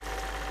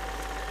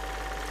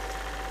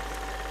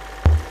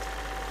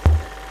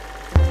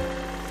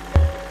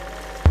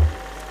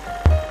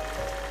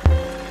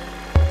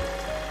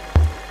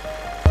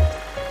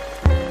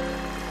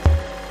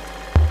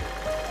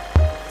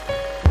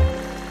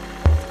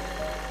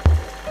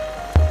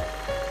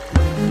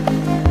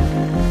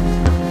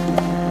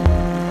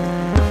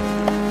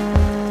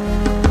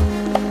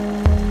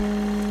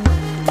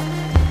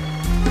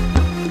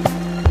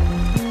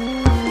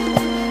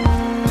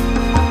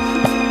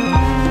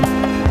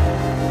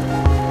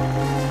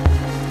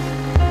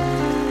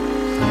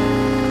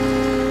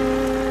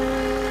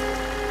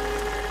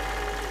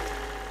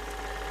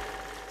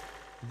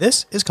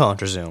This is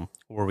ContraZoom,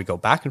 where we go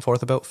back and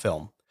forth about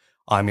film.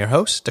 I'm your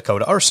host,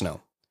 Dakota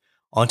Arsenault.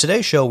 On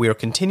today's show, we are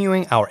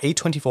continuing our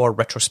A24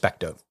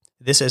 retrospective.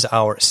 This is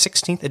our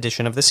 16th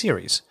edition of the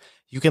series.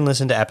 You can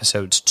listen to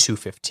episodes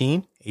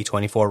 215,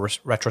 A24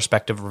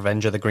 retrospective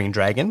Revenge of the Green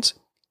Dragons,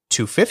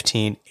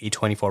 215,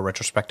 A24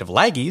 retrospective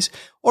Laggies,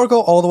 or go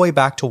all the way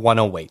back to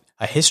 108,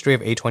 a history of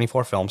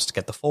A24 films to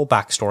get the full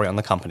backstory on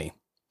the company.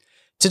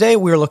 Today,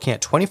 we are looking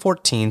at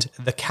 2014's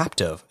The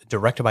Captive,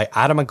 directed by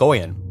Atom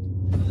Egoyan.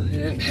 I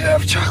didn't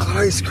have chocolate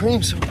ice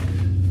cream, so...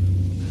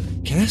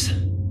 Guinness?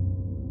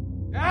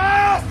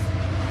 Yes!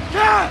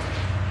 Yes!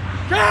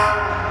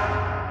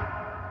 Yes!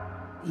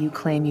 You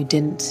claim you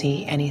didn't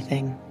see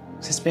anything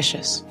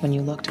suspicious when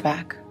you looked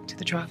back to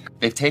the truck.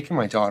 They've taken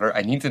my daughter.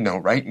 I need to know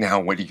right now,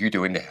 what are you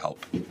doing to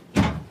help? You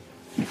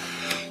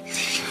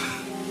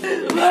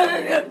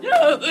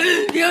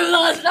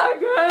lost our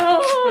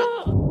girl!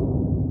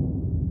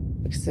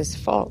 It's his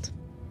fault.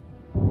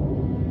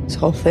 This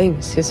whole thing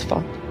is his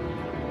fault.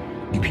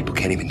 You people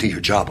can't even do your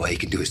job. All you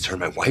can do is turn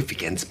my wife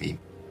against me.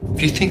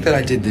 If you think that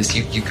I did this,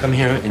 you come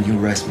here and you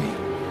arrest me.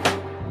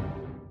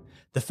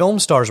 The film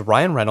stars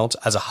Ryan Reynolds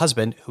as a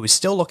husband who is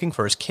still looking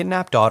for his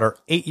kidnapped daughter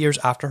 8 years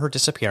after her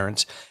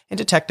disappearance, and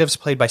detectives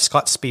played by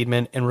Scott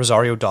Speedman and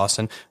Rosario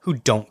Dawson who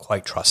don't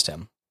quite trust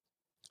him.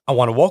 I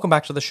want to welcome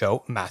back to the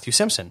show Matthew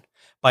Simpson.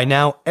 By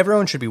now,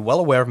 everyone should be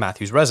well aware of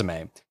Matthew's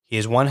resume. He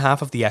is one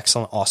half of the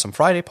excellent Awesome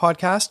Friday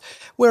podcast,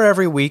 where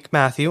every week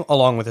Matthew,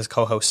 along with his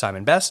co-host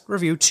Simon Best,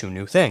 review 2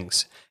 new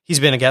things.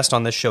 He's been a guest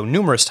on this show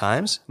numerous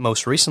times,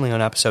 most recently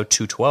on episode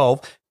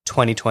 212,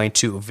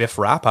 2022 VIF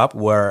Wrap-Up,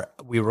 where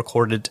we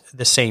recorded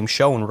the same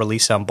show and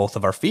released on both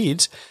of our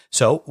feeds.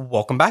 So,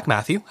 welcome back,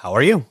 Matthew. How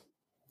are you?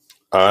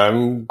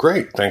 I'm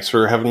great. Thanks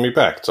for having me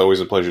back. It's always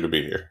a pleasure to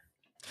be here.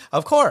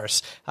 Of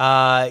course.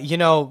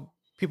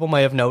 People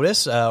might have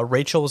noticed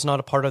Rachel was not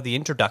a part of the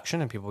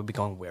introduction, and people would be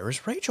going, where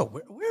is Rachel?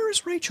 Where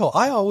is Rachel?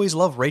 I always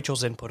love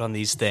Rachel's input on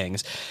these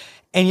things.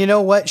 And you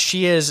know what?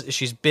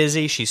 She's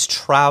busy. She's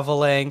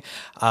traveling.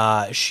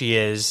 She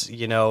is,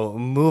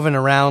 moving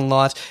around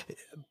lots.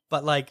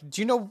 But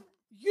do you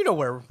know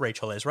where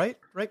Rachel is, right?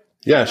 Right?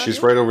 Yeah,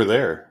 she's right over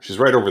there. She's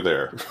right over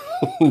there.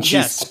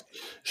 Yes.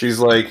 She's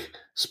like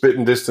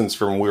spitting distance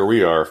from where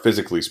we are,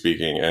 physically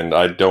speaking, and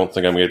I don't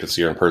think I'm going to get to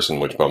see her in person,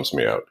 which bumps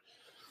me out.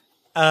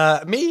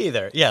 Me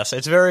either. Yes,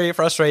 it's very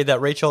frustrating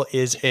that Rachel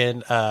is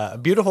in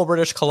beautiful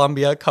British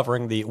Columbia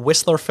covering the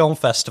Whistler Film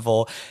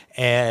Festival,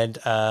 and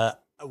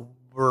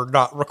we're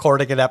not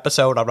recording an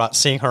episode. I'm not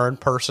seeing her in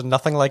person,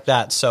 nothing like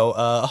that. So,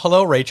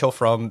 hello, Rachel,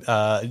 from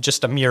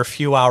just a mere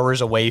few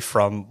hours away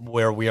from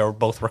where we are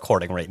both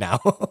recording right now.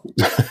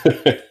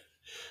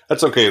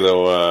 That's okay,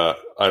 though.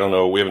 I don't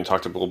know. We haven't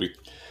talked about.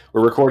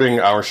 We're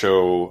recording our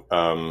show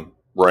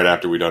right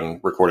after we're done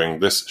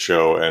recording this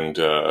show, and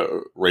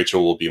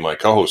Rachel will be my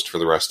co-host for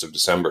the rest of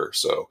December.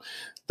 So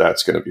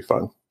that's going to be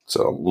fun.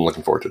 So I'm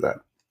looking forward to that.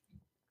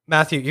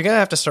 Matthew, you're going to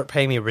have to start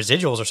paying me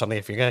residuals or something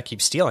if you're going to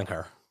keep stealing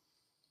her.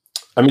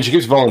 I mean, she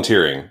keeps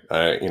volunteering.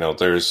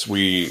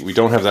 We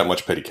don't have that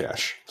much petty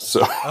cash.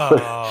 So,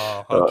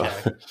 oh,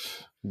 okay.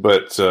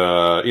 But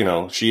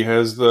she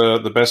has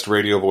the best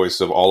radio voice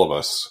of all of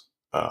us,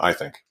 I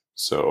think.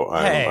 So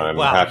I'm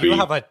happy.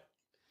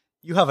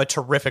 You have a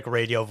terrific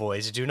radio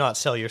voice. Do not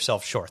sell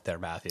yourself short there,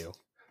 Matthew.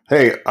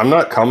 Hey, I'm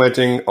not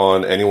commenting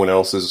on anyone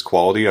else's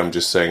quality. I'm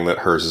just saying that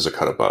hers is a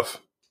cut above.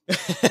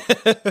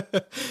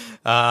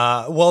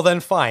 Well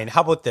then fine.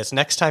 How about this?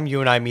 Next time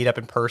you and I meet up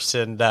in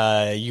person,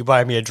 you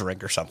buy me a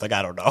drink or something.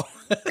 I don't know.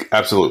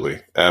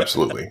 Absolutely.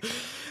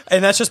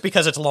 And that's just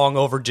because it's long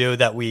overdue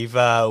that we've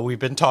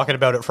been talking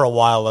about it for a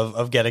while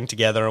of getting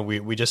together, and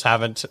we just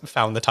haven't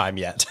found the time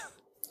yet.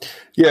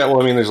 Yeah,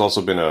 well, I mean, there's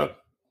also been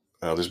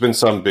there's been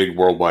some big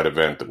worldwide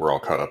event that we're all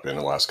caught up in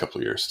the last couple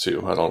of years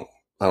too. I don't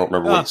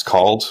remember what it's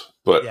called,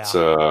 but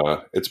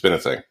it's been a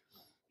thing.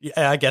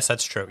 Yeah, I guess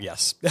that's true,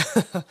 yes.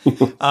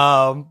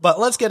 But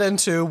let's get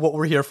into what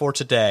we're here for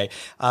today.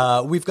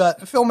 We've got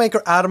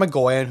filmmaker Atom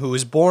Egoyan, who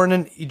was born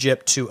in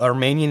Egypt to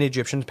Armenian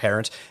Egyptian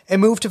parents and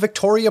moved to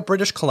Victoria,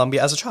 British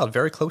Columbia as a child,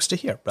 very close to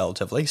here,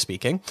 relatively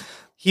speaking.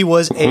 He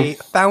was a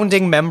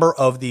founding member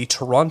of the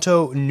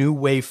Toronto New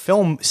Wave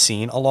film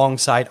scene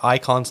alongside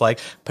icons like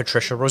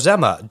Patricia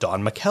Rozema,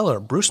 Don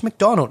McKellar, Bruce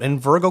McDonald,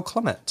 and Virgo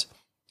Clement.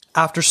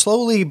 After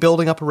slowly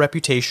building up a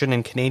reputation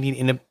in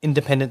Canadian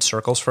independent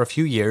circles for a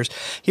few years,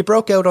 he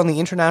broke out on the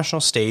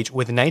international stage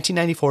with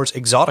 1994's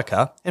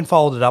Exotica and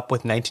followed it up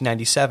with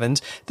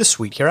 1997's The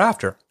Sweet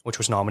Hereafter, which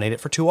was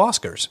nominated for 2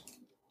 Oscars.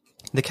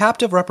 The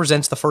Captive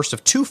represents the first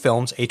of 2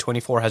 films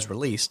A24 has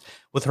released,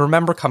 with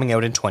Remember coming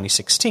out in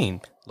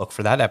 2016. Look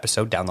for that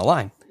episode down the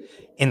line.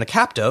 In The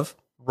Captive,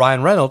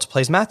 Ryan Reynolds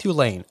plays Matthew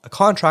Lane, a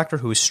contractor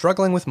who is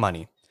struggling with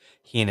money.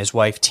 He and his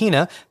wife,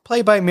 Tina,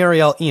 played by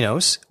Muriel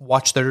Enos,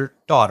 watch their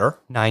daughter,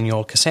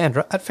 9-year-old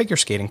Cassandra, at figure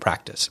skating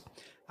practice.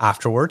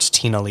 Afterwards,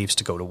 Tina leaves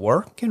to go to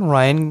work, and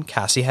Ryan and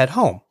Cassie head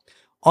home.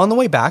 On the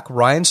way back,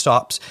 Ryan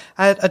stops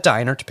at a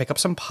diner to pick up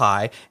some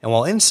pie, and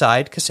while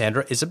inside,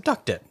 Cassandra is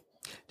abducted.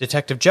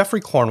 Detective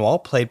Jeffrey Cornwall,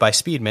 played by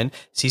Speedman,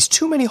 sees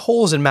too many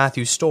holes in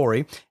Matthew's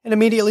story and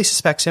immediately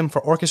suspects him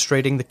for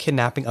orchestrating the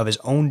kidnapping of his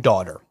own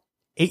daughter.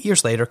 8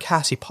 years later,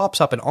 Cassie pops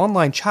up in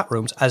online chat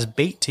rooms as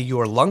bait to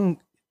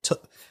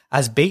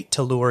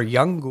lure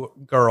young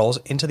girls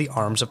into the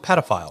arms of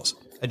pedophiles,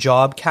 a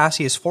job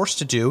Cassie is forced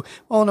to do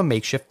while in a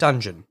makeshift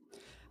dungeon.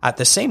 At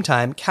the same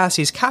time,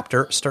 Cassie's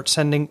captor starts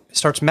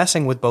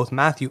messing with both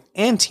Matthew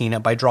and Tina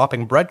by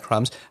dropping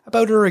breadcrumbs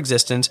about her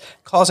existence,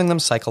 causing them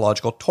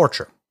psychological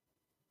torture.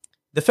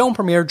 The film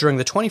premiered during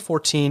the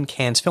 2014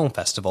 Cannes Film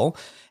Festival,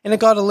 and it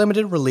got a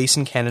limited release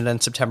in Canada in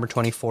September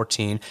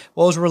 2014,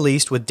 while it was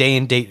released with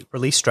day-and-date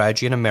release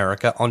strategy in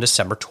America on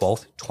December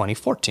 12,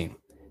 2014.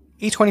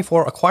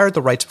 A24 acquired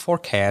the rights before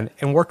Cannes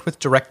and worked with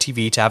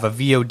DirecTV to have a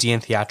VOD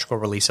and theatrical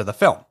release of the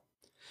film.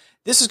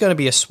 This is going to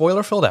be a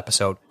spoiler-filled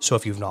episode, so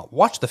if you've not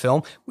watched the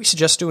film, we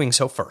suggest doing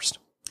so first.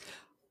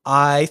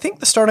 I think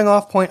the starting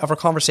off point of our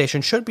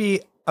conversation should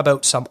be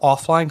about some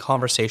offline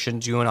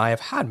conversations you and I have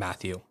had,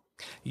 Matthew.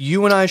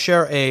 You and I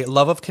share a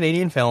love of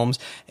Canadian films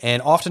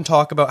and often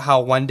talk about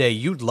how one day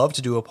you'd love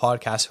to do a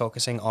podcast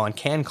focusing on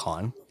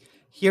CanCon.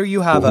 Here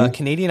you have a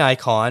Canadian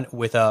icon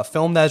with a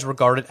film that is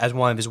regarded as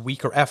one of his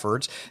weaker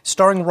efforts,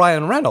 starring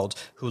Ryan Reynolds,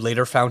 who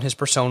later found his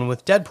persona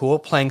with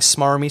Deadpool playing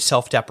smarmy,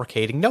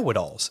 self-deprecating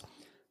know-it-alls.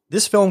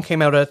 This film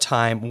came out at a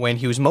time when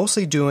he was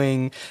mostly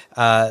doing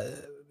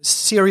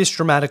serious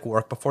dramatic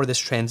work before this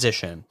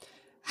transition.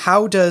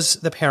 How does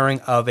the pairing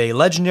of a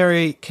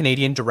legendary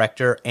Canadian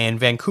director and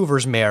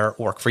Vancouver's mayor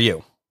work for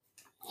you?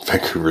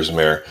 Vancouver's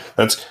mayor.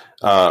 That's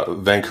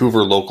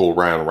Vancouver local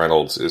Ryan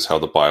Reynolds is how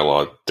the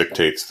bylaw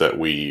dictates that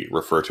we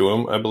refer to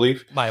him, I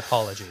believe. My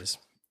apologies.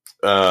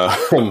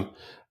 I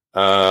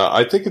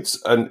think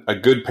it's a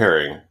good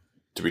pairing,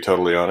 to be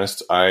totally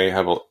honest. I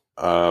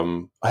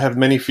have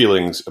many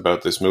feelings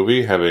about this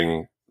movie,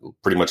 having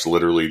pretty much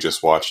literally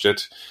just watched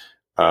it.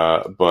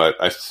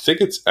 But I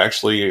think it's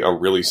actually a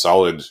really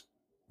solid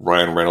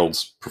Ryan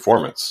Reynolds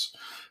performance.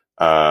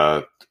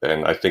 And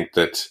I think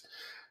that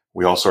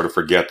we all sort of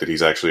forget that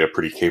he's actually a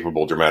pretty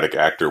capable dramatic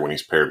actor when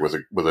he's paired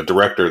with a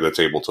director that's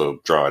able to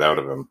draw it out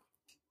of him.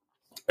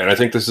 And I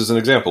think this is an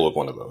example of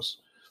one of those.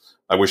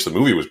 I wish the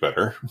movie was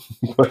better,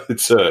 but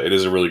it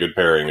is a really good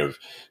pairing of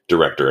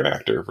director and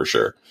actor for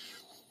sure.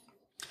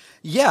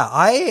 Yeah,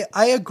 I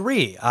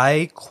agree.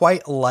 I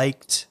quite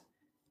liked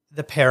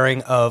the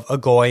pairing of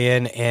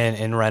Agoyan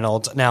and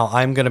Reynolds. Now,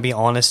 I'm going to be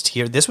honest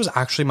here. This was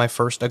actually my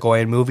first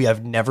Agoyan movie.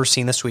 I've never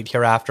seen The Sweet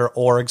Hereafter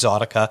or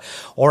Exotica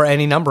or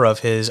any number of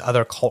his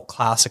other cult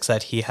classics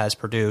that he has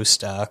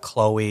produced,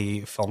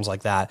 Chloe, films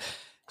like that.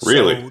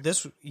 Really?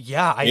 So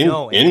I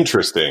know.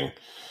 Interesting.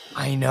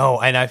 I know,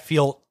 and I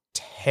feel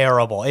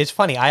terrible. It's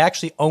funny. I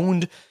actually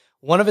owned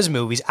one of his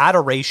movies,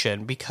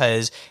 Adoration,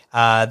 because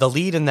the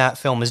lead in that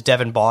film is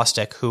Devin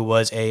Bostick, who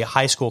was a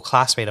high school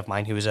classmate of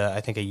mine. He was,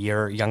 I think, a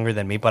year younger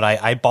than me. But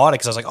I bought it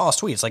because I was like, oh,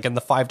 sweet. It's like in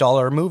the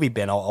 $5 movie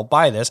bin. I'll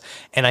buy this.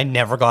 And I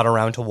never got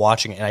around to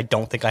watching it. And I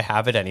don't think I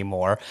have it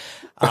anymore.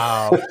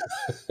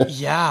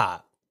 Yeah.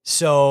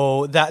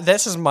 So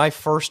this is my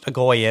first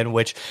Agoyan,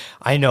 which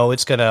I know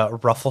it's going to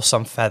ruffle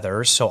some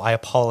feathers. So I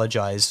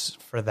apologize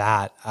for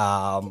that.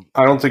 I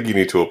don't think you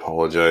need to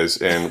apologize,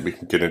 and we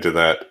can get into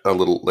that a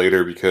little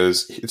later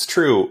because it's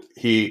true.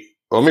 Maybe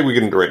we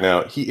get into it right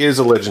now. He is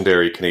a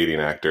legendary Canadian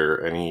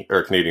actor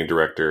or Canadian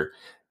director,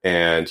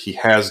 and he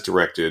has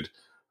directed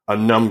a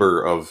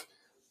number of,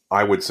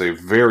 I would say,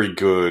 very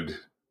good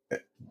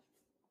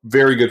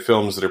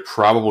films that are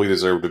probably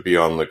deserve to be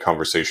on the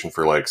conversation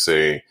for, like,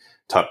 say,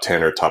 top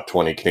 10 or top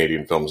 20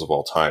 Canadian films of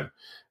all time.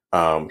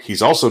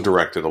 He's also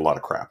directed a lot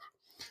of crap.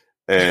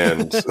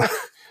 And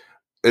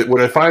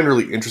what I find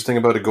really interesting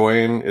about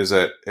Agoyan is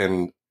that,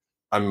 and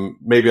I'm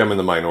in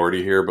the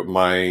minority here, but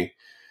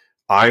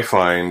I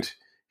find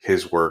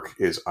his work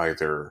is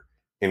either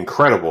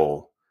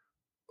incredible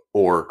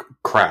or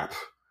crap.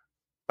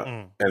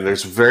 And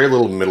there's very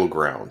little middle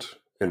ground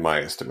in my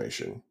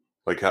estimation.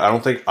 Like, I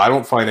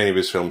don't find any of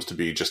his films to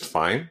be just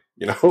fine.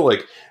 You know,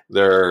 like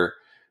they're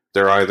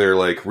either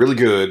like really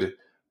good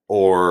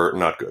or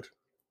not good.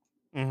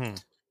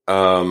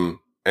 Mm-hmm.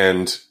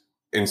 And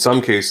in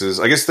some cases,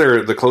 I guess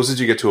the closest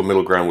you get to a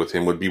middle ground with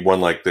him would be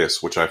one like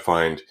this, which I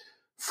find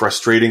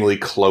frustratingly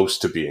close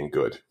to being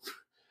good.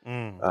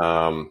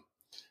 But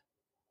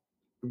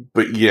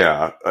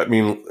yeah, I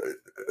mean,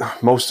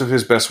 most of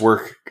his best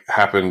work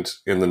happened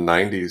in the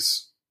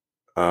 90s.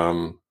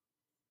 And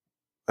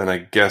I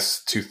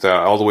guess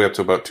all the way up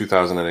to about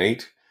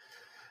 2008.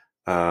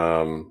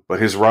 But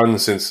his run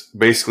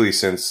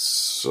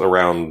since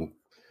around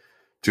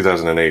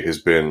 2008 has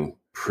been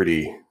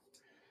pretty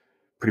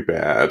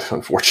bad,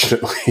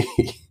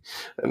 unfortunately.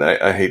 And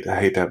I hate to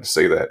have to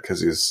say that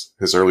because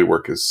his early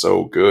work is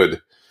so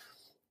good.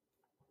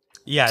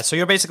 Yeah, so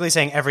you're basically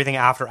saying everything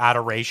after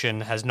Adoration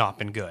has not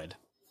been good.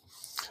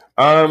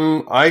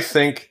 I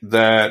think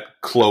that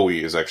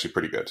Chloe is actually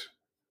pretty good.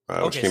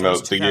 Which came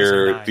out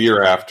the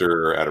year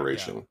after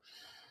Adoration.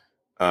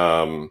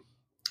 Yeah.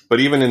 But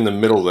even in the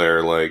middle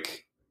there,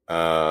 like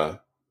Exotica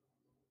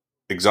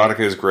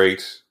is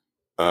great.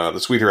 The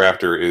Sweet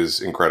Hereafter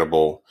is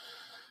incredible.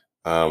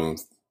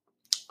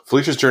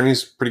 Felicia's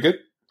Journey's pretty good.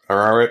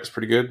 Ararat is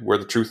pretty good. Where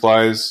the Truth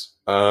Lies,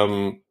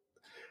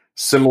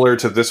 similar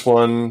to this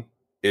one,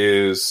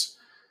 is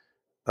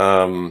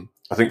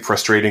I think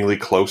frustratingly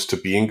close to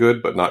being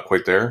good, but not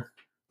quite there.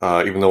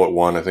 Even though it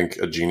won, I think,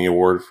 a Genie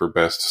Award for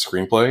Best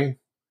Screenplay.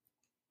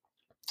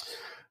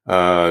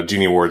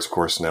 Genie Awards, of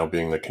course, now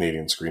being the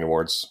Canadian Screen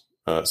Awards.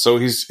 So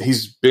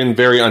he's been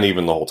very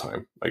uneven the whole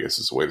time, I guess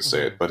is the way to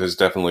say it, but is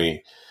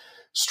definitely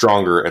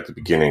stronger at the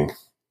beginning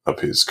of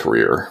his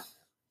career.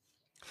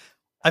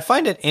 I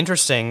find it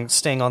interesting,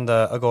 staying on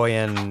the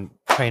Agoyan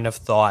train of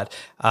thought.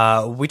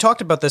 We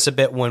talked about this a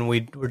bit when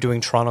we were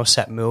doing Toronto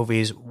set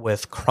movies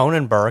with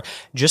Cronenberg,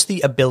 just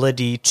the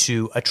ability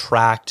to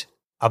attract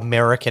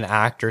American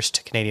actors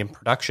to Canadian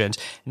productions.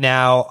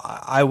 Now,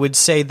 I would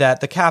say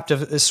that The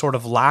Captive is sort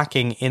of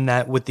lacking in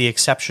that, with the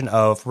exception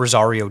of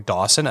Rosario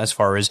Dawson, as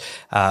far as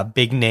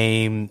big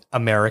name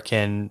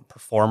American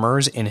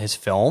performers in his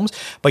films.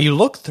 But you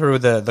look through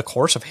the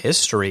course of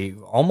history,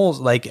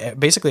 almost like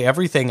basically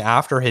everything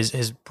after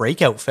his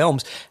breakout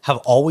films have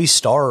always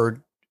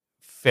starred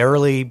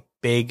fairly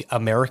big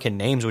American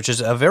names, which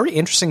is a very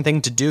interesting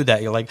thing to do,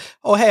 that you're like,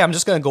 oh, hey, I'm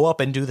just going to go up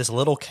and do this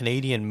little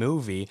Canadian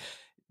movie.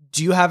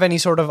 Do you have any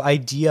sort of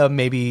idea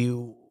maybe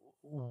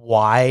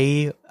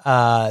why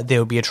they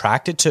would be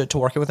attracted to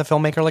working with a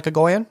filmmaker like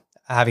Agoyan,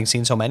 having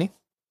seen so many?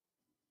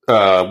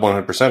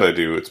 100% I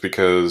do. It's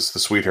because The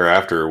Sweet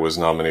Hereafter was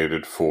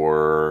nominated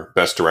for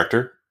Best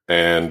Director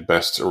and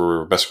Best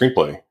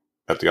Screenplay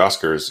at the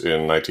Oscars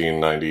in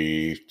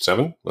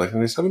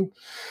 1997?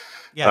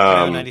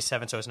 Yeah,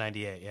 97, so it's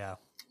 98, yeah.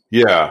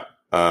 Yeah.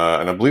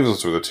 And I believe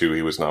those were the two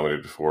he was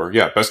nominated for.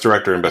 Yeah, Best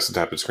Director and Best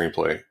Adapted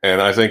Screenplay.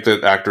 And I think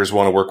that actors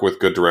want to work with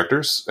good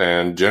directors.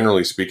 And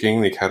generally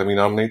speaking, the Academy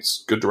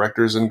nominates good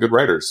directors and good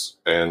writers.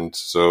 And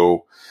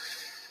so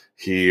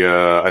he,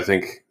 I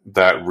think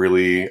that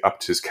really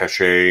upped his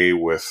cachet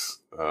with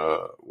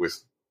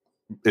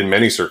in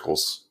many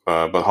circles,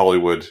 but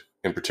Hollywood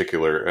in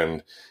particular.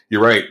 And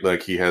you're right,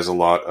 like he has a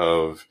lot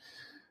of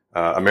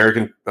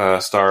American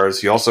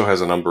stars. He also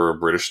has a number of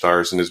British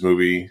stars in his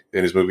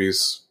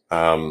movies.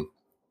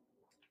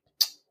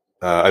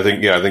 I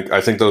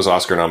think those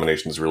Oscar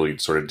nominations really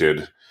sort of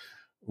did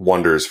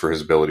wonders for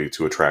his ability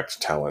to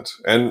attract talent.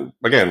 And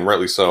again,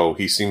 rightly so.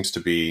 He seems to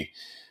be,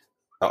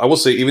 I will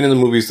say, even in the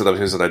movies that of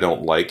his that I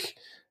don't like,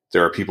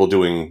 there are people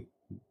doing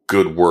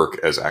good work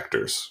as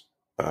actors.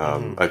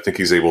 I think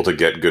he's able to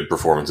get good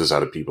performances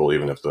out of people,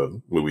 even if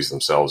the movies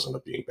themselves end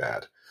up being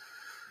bad.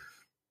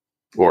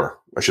 Or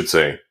I should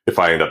say, if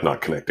I end up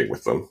not connecting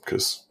with them,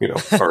 because,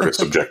 art is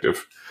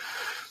subjective.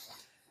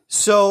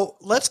 So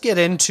let's get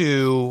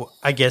into,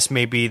 I guess,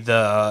 maybe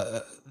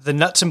the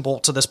nuts and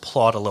bolts of this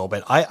plot a little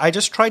bit. I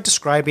just tried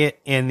describing it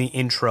in the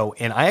intro,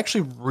 and I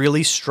actually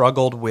really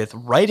struggled with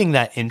writing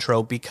that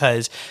intro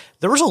because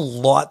there was a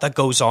lot that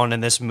goes on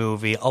in this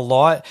movie, a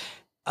lot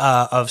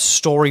of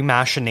story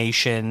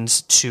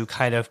machinations to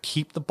kind of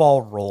keep the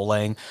ball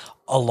rolling.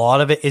 A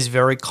lot of it is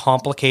very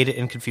complicated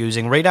and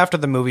confusing. Right after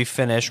the movie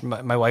finished,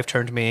 my wife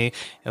turned to me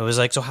and was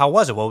like, so how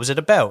was it? What was it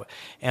about?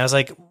 And I was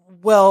like,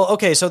 well,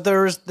 okay, so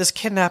there's this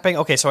kidnapping.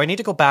 Okay, so I need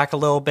to go back a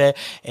little bit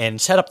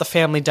and set up the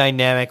family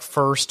dynamic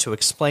first to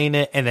explain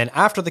it. And then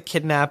after the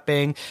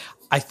kidnapping,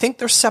 I think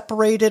they're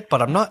separated,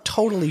 but I'm not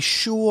totally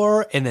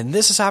sure. And then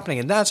this is happening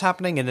and that's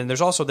happening. And then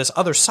there's also this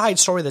other side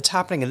story that's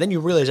happening. And then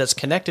you realize that's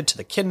connected to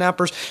the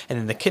kidnappers. And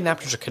then the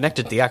kidnappers are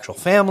connected to the actual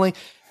family.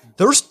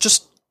 There's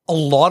just a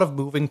lot of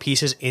moving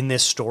pieces in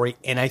this story.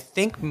 And I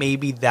think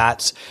maybe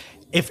that's,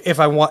 if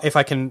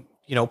I can,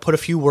 put a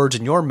few words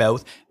in your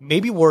mouth,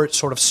 maybe where it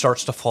sort of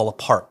starts to fall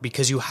apart,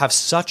 because you have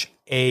such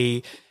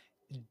a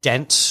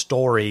dense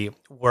story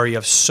where you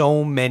have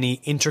so many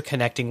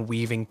interconnecting,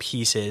 weaving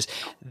pieces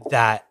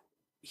that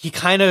he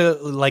kind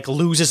of like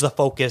loses the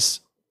focus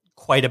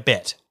quite a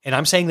bit. And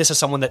I'm saying this as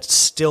someone that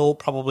still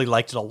probably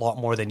liked it a lot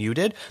more than you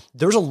did.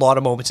 There's a lot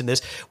of moments in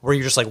this where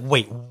you're just like,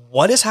 wait,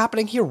 what is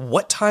happening here?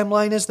 What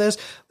timeline is this?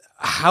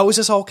 How does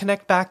this all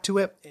connect back to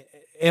it?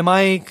 Am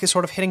I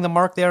sort of hitting the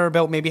mark there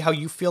about maybe how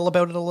you feel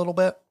about it a little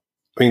bit?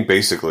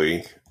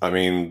 Basically,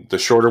 the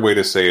shorter way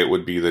to say it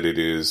would be that it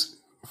is,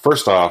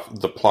 first off,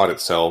 the plot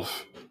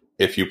itself,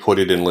 if you put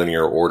it in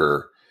linear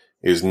order,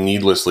 is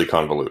needlessly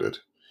convoluted.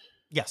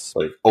 Yes.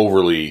 Like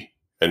overly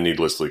and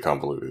needlessly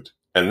convoluted.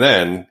 And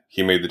then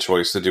he made the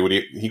choice to do what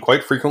he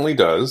quite frequently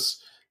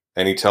does,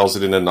 and he tells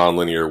it in a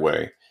nonlinear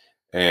way.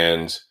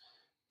 And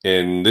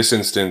in this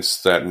instance,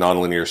 that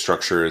nonlinear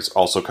structure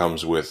also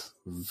comes with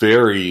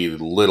very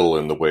little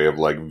in the way of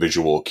like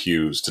visual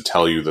cues to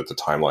tell you that the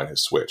timeline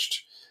has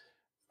switched.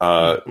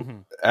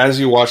 As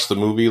you watch the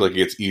movie, like it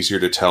gets easier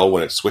to tell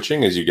when it's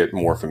switching as you get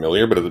more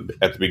familiar. But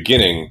at the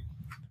beginning,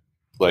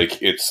 like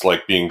it's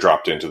like being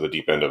dropped into the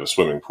deep end of a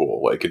swimming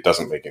pool. Like it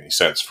doesn't make any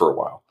sense for a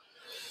while.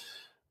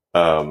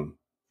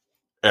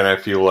 And I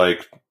feel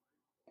like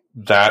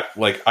that,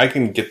 like I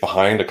can get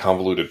behind a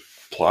convoluted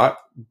plot,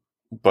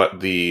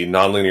 but the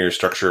nonlinear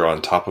structure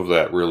on top of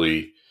that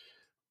really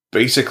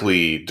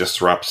basically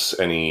disrupts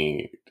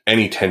any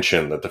any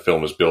tension that the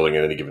film is building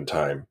at any given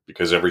time,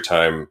 because every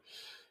time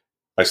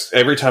I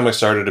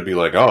started to be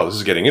like, oh, this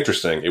is getting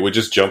interesting, it would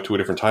just jump to a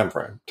different time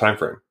frame.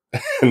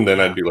 And then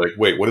I'd be like,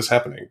 wait, what is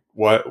happening?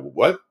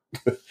 What?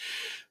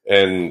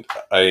 And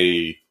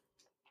I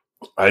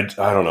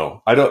don't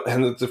know.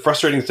 And the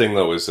frustrating thing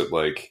though is that,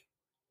 like,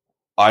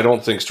 I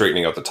don't think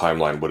straightening out the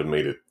timeline would have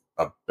made it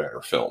a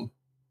better film.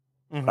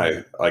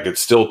 Mm-hmm.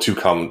 It's still too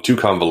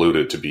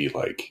convoluted to be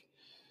like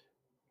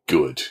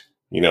good,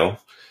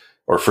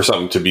 or for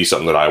something to be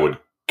something that I would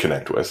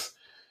connect with.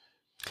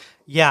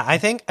 Yeah, I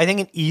think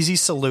an easy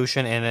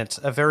solution, and it's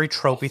a very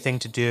tropey thing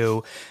to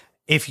do,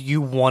 if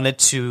you wanted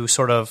to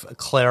sort of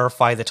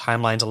clarify the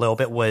timelines a little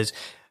bit, was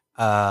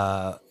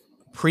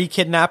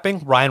pre-kidnapping,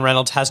 Ryan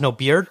Reynolds has no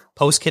beard.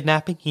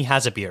 Post-kidnapping, he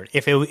has a beard.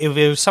 If it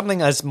was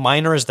something as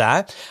minor as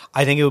that,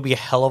 I think it would be a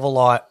hell of a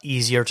lot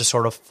easier to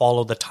sort of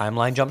follow the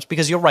timeline jumps,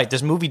 because you're right,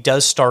 this movie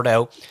does start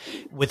out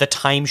with a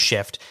time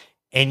shift,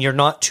 and you're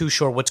not too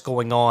sure what's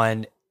going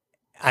on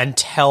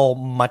until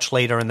much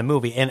later in the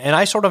movie. And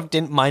I sort of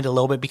didn't mind a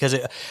little bit, because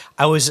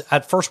I was,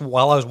 at first,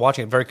 while I was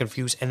watching it, very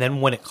confused. And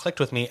then when it clicked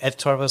with me, it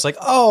sort of was like,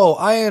 oh,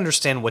 I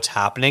understand what's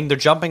happening. They're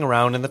jumping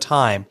around in the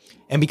time.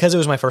 And because it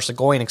was my first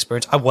Agoyan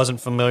experience, I wasn't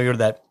familiar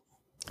that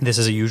this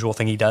is a usual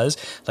thing he does,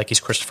 like he's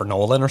Christopher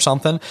Nolan or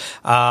something.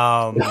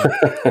 But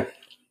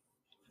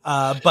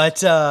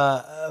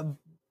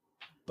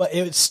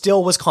it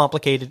still was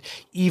complicated,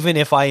 even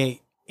if I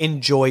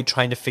enjoyed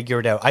trying to figure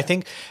it out. I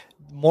think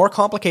more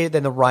complicated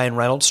than the Ryan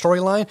Reynolds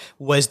storyline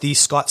was the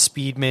Scott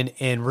Speedman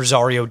and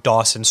Rosario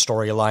Dawson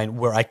storyline,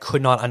 where I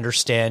could not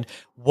understand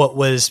what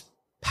was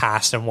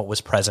past and what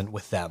was present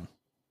with them.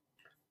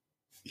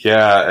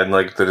 Yeah, and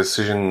like the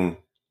decision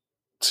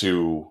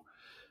to,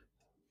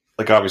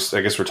 like, obviously,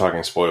 I guess we're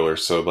talking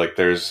spoilers, so like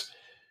there's,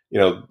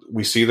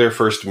 we see their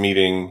first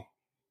meeting,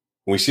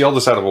 we see all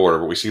this out of order,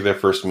 but we see their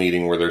first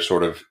meeting where they're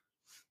sort of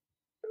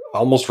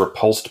almost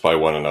repulsed by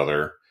one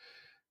another.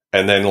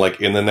 And then, like,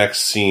 in the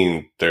next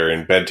scene, they're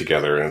in bed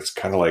together, and it's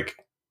kind of like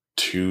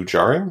too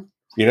jarring,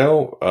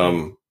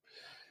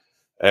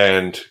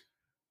 And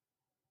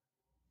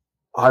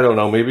I don't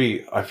know,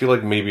 I feel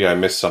like maybe I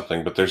missed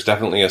something, but there's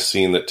definitely a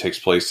scene that takes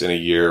place in a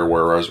year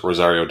where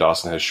Rosario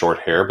Dawson has short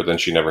hair, but then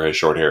she never has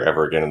short hair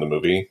ever again in the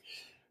movie.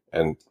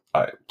 And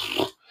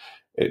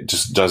it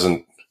just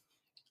doesn't,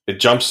 it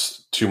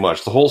jumps too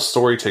much. The whole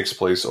story takes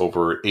place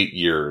over 8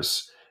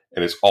 years,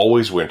 and it's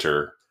always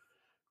winter,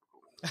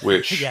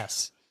 which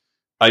yes.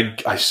 I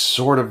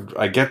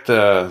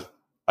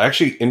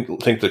actually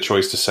think the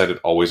choice to set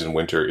it always in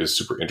winter is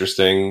super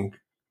interesting,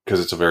 because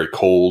it's a very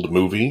cold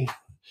movie,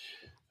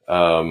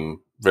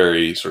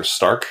 very sort of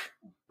stark,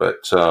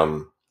 but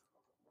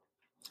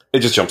it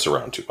just jumps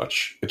around too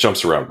much. It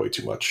jumps around way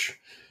too much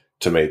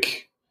to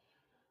make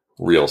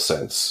real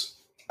sense.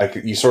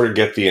 You sort of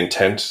get the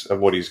intent of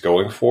what he's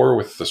going for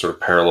with the sort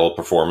of parallel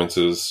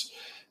performances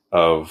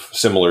of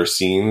similar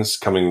scenes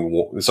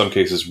coming, in some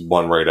cases,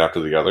 one right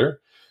after the other.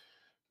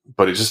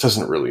 But it just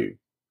doesn't really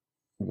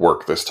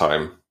work this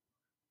time.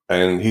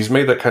 And he's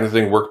made that kind of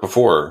thing work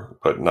before,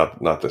 but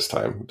not this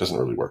time. It doesn't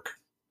really work.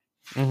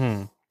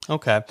 Mm-hmm.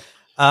 Okay.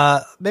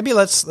 Maybe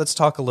let's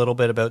talk a little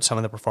bit about some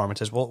of the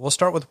performances. We'll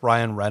start with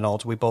Ryan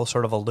Reynolds. We both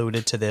sort of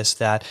alluded to this,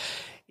 that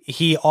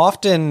he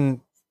often,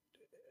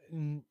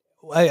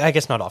 I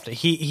guess not often,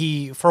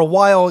 he for a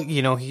while,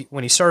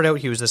 when he started out,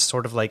 he was this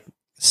sort of like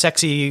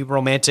sexy,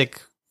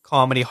 romantic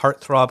comedy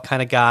heartthrob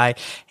kind of guy,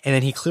 and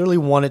then he clearly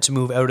wanted to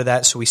move out of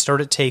that, so he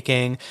started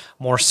taking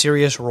more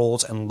serious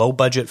roles in low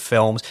budget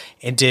films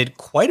and did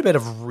quite a bit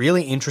of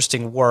really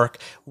interesting work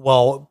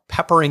while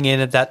peppering in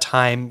at that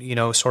time,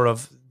 sort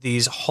of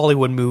these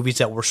Hollywood movies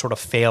that were sort of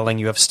failing.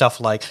 You have stuff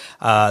like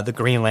the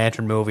Green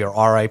Lantern movie or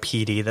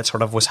R.I.P.D. that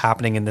sort of was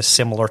happening in this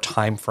similar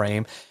time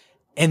frame.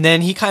 And then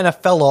he kind of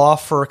fell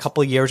off for a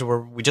couple of years where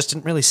we just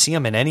didn't really see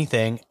him in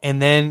anything.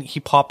 And then he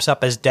pops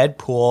up as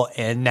Deadpool,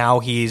 and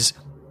now he's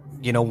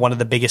one of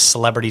the biggest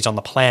celebrities on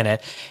the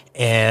planet,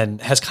 and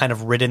has kind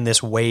of ridden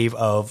this wave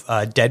of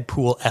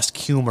Deadpool-esque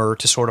humor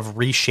to sort of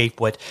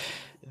reshape what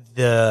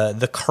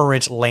the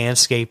current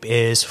landscape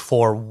is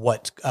for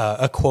what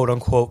a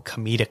quote-unquote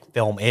comedic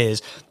film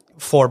is,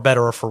 for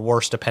better or for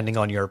worse, depending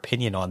on your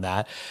opinion on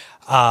that.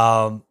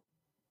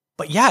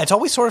 But yeah, it's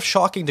always sort of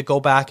shocking to go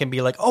back and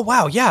be like, oh,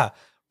 wow, yeah,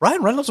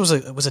 Ryan Reynolds was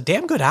a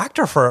damn good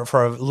actor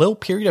for a little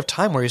period of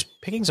time where he was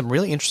picking some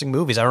really interesting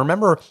movies. I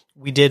remember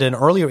we did an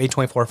earlier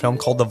A24 film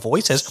called The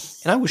Voices,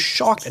 and I was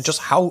shocked at just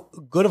how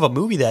good of a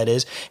movie that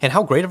is and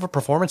how great of a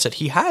performance that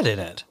he had in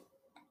it.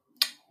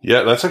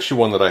 Yeah, that's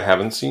actually one that I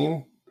haven't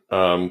seen,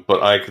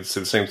 but I could say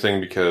the same thing,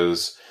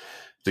 because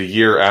the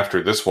year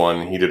after this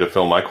one, he did a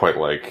film I quite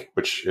like,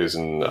 which is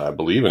I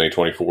believe, in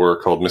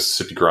A24, called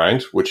Mississippi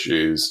Grind, which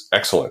is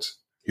excellent.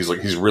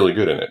 He's really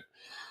good in it.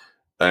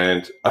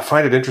 And I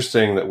find it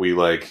interesting that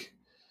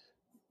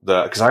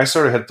because I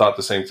sort of had thought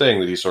the same thing,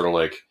 that he sort of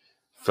like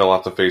fell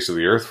off the face of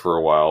the earth for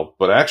a while,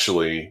 but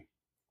actually,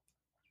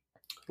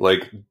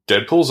 like,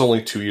 Deadpool's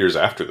only 2 years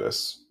after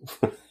this,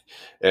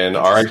 and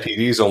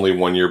R.I.P.D. is only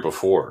 1 year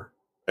before,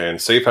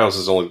 and Safe House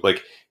is only,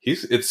 like,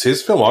 his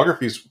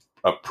filmography's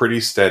a pretty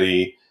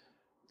steady,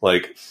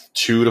 like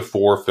 2 to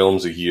 4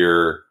 films a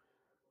year,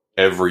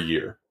 every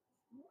year.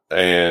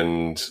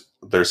 And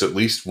there's at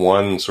least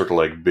one sort of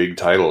like big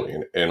title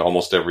in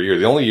almost every year.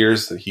 The only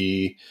years that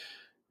he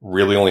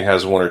really only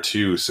has 1 or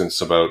 2 since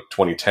about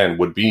 2010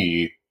 would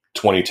be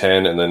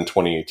 2010 and then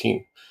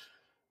 2018.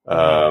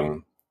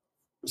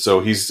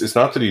 So it's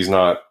not that he's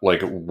not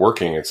like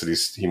working. It's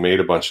that he made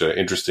a bunch of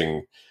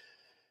interesting,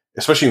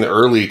 especially in the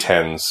early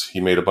 10s, he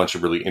made a bunch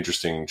of really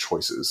interesting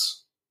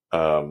choices.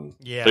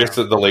 There's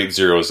the late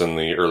zeros and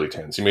the early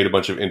 10s. He made a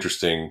bunch of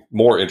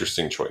more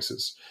interesting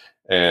choices.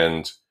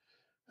 And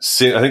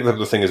I think that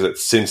the thing is that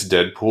since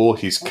Deadpool,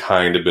 he's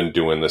kind of been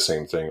doing the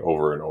same thing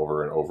over and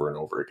over and over and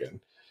over again.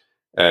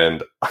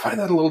 And I find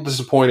that a little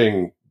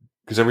disappointing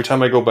because every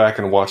time I go back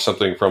and watch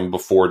something from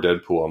before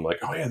Deadpool, I'm like,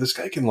 oh yeah, this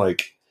guy can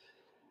like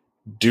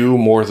do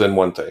more than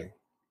one thing.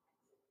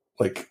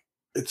 Like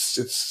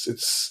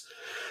it's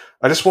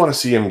I just want to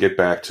see him get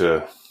back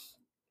to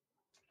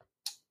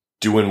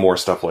doing more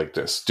stuff like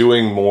this,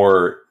 doing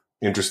more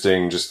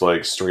interesting, just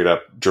like straight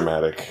up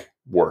dramatic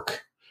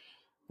work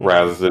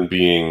rather than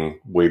being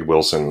Wade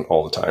Wilson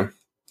all the time,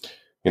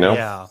 you know?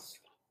 Yeah.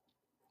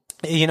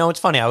 You know, it's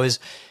funny.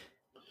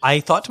 I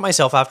thought to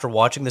myself after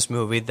watching this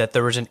movie that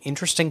there was an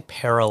interesting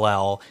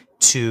parallel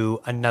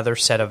to another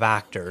set of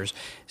actors.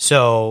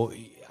 So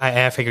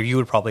I figure you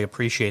would probably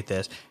appreciate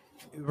this.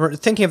 We're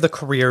thinking of the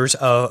careers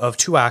of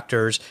 2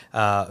 actors,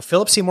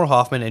 Philip Seymour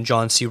Hoffman and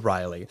John C.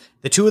 Reilly.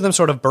 The 2 of them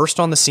sort of burst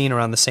on the scene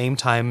around the same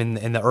time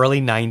in the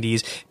early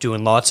 90s,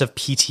 doing lots of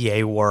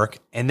PTA work.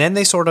 And then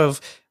they sort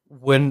of,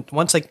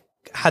 once they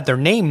had their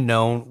name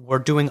known, were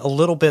doing a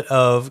little bit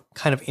of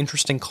kind of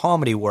interesting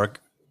comedy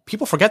work.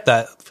 People forget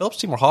that Philip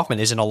Seymour Hoffman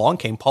is in Along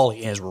Came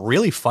Polly and is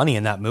really funny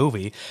in that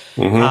movie.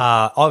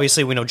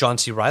 Obviously, we know John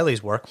C.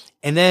 Reilly's work.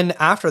 And then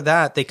after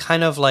that, they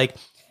kind of like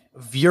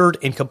veered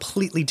in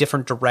completely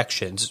different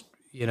directions.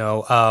 You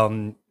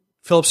know,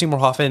 Philip Seymour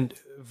Hoffman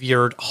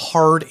veered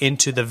hard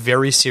into the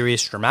very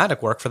serious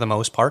dramatic work for the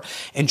most part.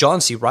 And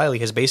John C. Reilly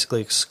has basically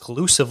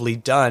exclusively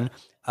done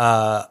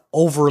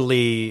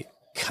overly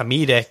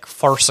comedic,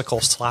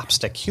 farcical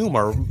slapstick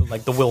humor,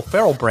 like the Will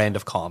Ferrell brand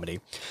of comedy.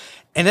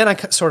 And then I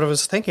sort of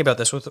was thinking about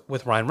this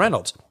with Ryan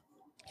Reynolds.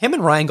 Him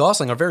and Ryan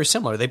Gosling are very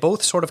similar. They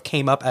both sort of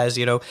came up as,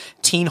 you know,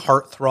 teen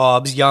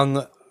heartthrobs,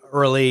 young,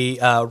 early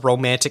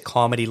romantic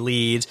comedy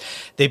leads.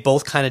 They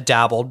both kind of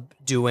dabbled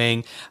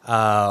doing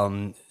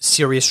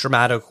serious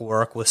dramatic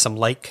work with some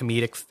light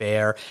comedic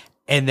fare.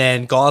 And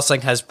then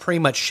Gosling has pretty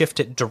much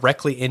shifted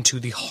directly into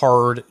the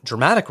hard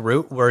dramatic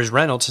route, whereas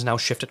Reynolds has now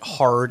shifted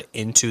hard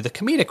into the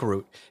comedic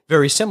route.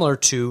 Very similar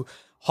to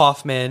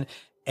Hoffman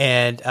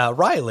and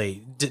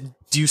Reilly.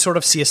 Do you sort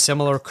of see a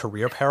similar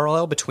career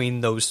parallel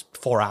between those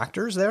 4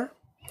 actors there?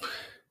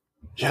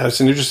 Yeah, it's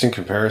an interesting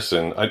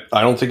comparison. I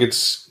don't think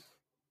it's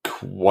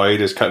quite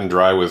as cut and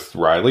dry with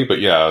Reilly, but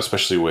yeah,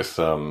 especially with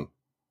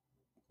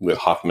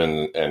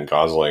Hoffman and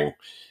Gosling,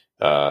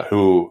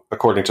 who,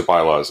 according to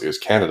bylaws, is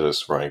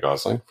Canada's Ryan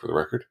Gosling, for the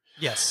record.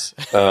 Yes.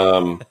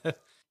 Yeah,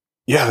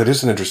 that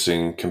is an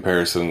interesting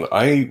comparison.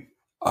 I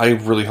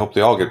really hope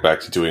they all get back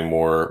to doing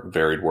more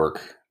varied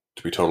work,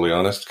 to be totally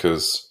honest,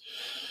 because,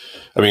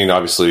 I mean,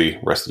 obviously,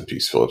 rest in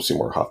peace, Philip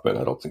Seymour Hoffman.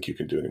 I don't think you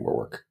can do any more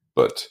work.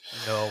 But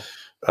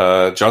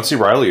no. John C.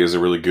 Reilly is a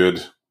really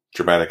good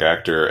dramatic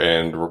actor,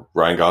 and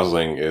Ryan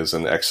Gosling is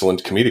an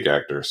excellent comedic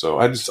actor. So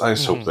I just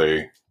hope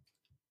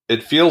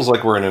it feels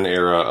like we're in an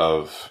era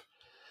of,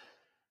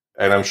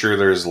 and I'm sure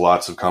there's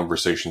lots of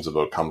conversations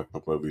about comic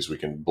book movies we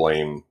can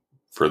blame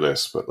for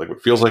this, but like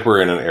it feels like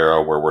we're in an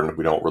era where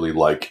we don't really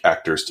like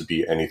actors to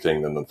be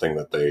anything than the thing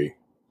that they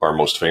are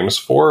most famous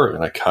for,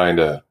 and I kind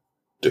of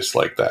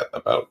dislike that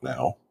about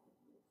now.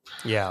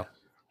 Yeah.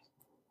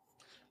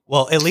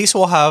 Well, at least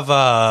we'll have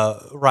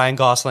Ryan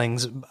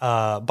Gosling's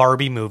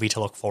Barbie movie to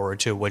look forward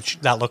to, which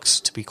that looks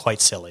to be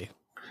quite silly.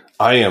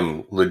 I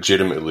am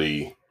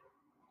legitimately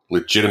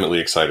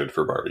excited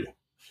for Barbie.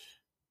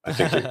 I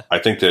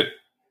think that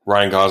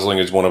Ryan Gosling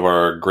is one of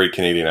our great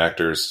Canadian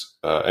actors,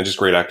 and just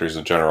great actors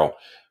in general.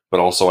 But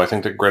also, I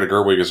think that Greta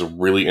Gerwig is a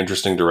really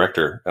interesting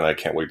director, and I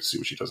can't wait to see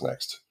what she does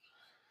next.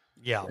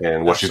 Yeah,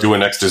 and what she's doing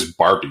next is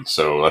Barbie,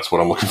 so that's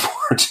what I'm looking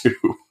forward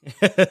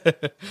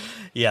to.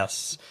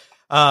 Yes.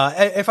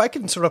 If I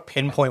can sort of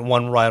pinpoint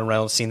one Ryan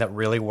Reynolds scene that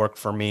really worked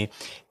for me,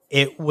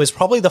 it was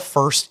probably the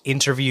first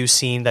interview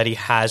scene that he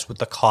has with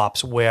the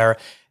cops where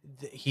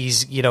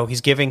he's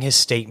giving his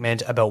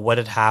statement about what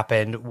had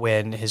happened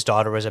when his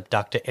daughter was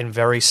abducted, and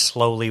very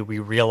slowly we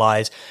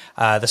realize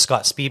the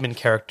Scott Speedman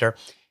character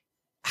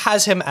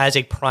has him as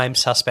a prime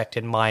suspect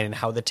in mind, and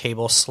how the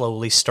tables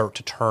slowly start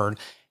to turn.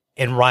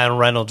 And Ryan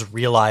Reynolds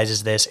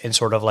realizes this and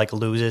sort of like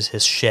loses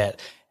his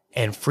shit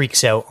and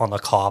freaks out on the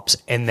cops.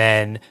 And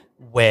then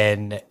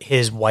when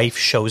his wife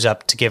shows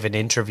up to give an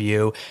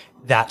interview,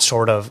 that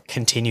sort of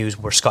continues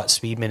where Scott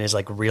Speedman is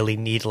like really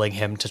needling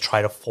him to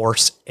try to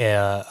force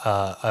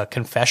a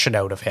confession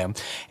out of him.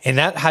 And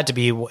that had to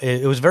be,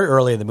 it was very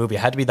early in the movie. It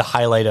had to be the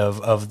highlight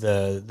of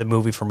the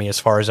movie for me as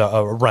far as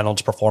a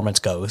Reynolds performance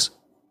goes.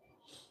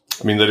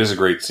 I mean, that is a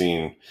great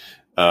scene.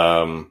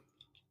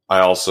 I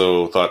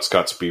also thought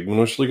Scott Speedman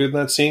was really good in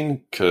that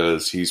scene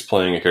because he's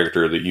playing a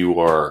character that you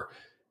are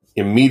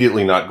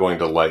immediately not going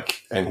to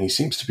like, and he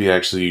seems to be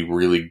actually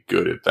really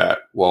good at that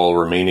while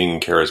remaining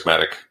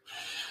charismatic.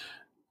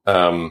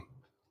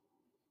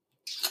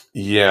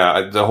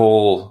 Yeah, the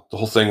whole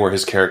thing where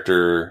his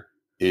character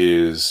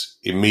is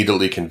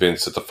immediately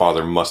convinced that the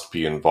father must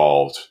be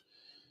involved,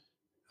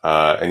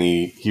 and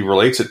he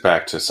relates it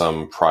back to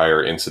some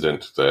prior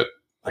incident that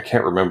I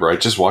can't remember. I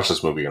just watched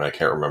this movie and I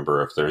can't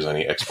remember if there's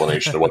any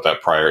explanation of what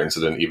that prior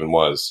incident even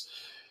was.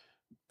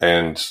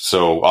 And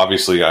so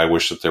obviously I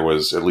wish that there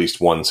was at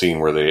least one scene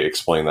where they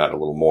explain that a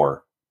little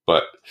more.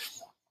 But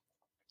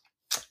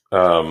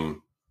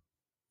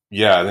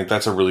yeah, I think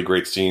that's a really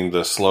great scene.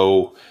 The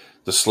slow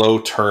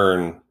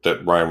turn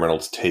that Ryan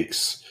Reynolds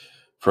takes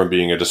from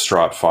being a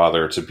distraught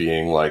father to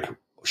being like,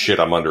 shit,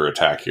 I'm under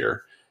attack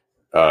here,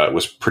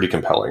 was pretty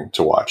compelling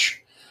to watch.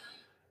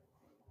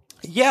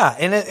 Yeah,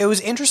 and it was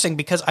interesting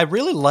because I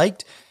really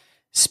liked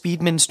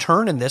Speedman's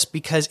turn in this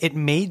because it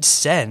made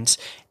sense,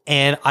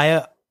 and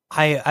I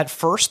at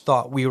first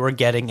thought we were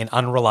getting an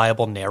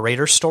unreliable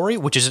narrator story,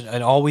 which is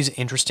an always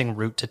interesting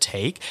route to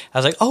take. I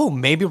was like, oh,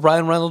 maybe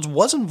Ryan Reynolds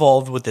was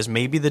involved with this.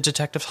 Maybe the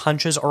detective's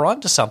hunches are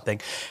onto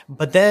something.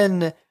 But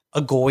then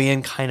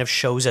Agoyan kind of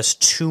shows us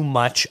too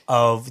much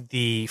of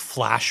the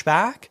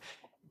flashback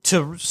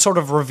to sort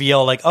of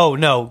reveal like, oh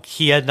no,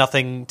 he had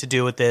nothing to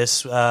do with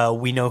this.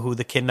 We know who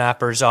the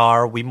kidnappers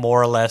are. We more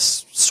or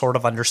less sort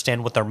of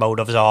understand what their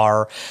motives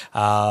are.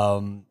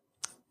 Ryan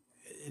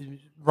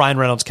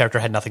Reynolds' character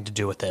had nothing to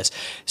do with this.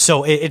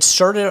 So it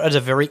started as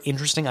a very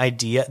interesting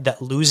idea that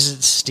loses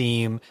its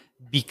steam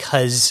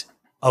because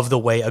of the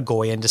way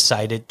Agoyan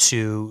decided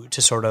to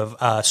sort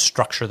of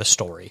structure the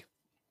story.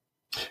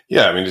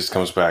 Yeah, I mean, it just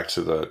comes back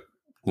to the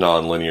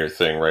non-linear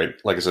thing, right?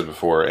 Like I said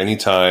before,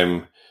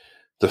 anytime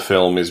the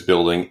film is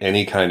building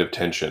any kind of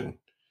tension,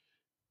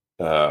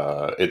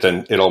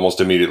 it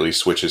almost immediately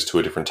switches to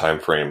a different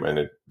time frame and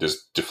it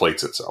just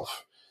deflates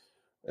itself.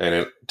 And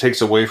it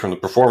takes away from the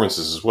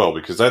performances as well,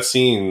 because that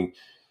scene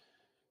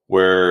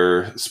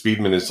where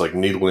Speedman is like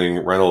needling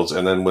Reynolds,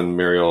 and then when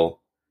Mariel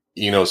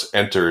Enos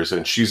enters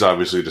and she's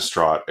obviously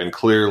distraught and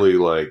clearly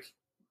like,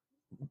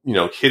 you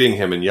know, hitting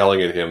him and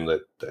yelling at him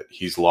that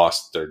he's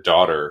lost their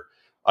daughter.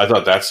 I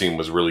thought that scene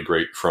was really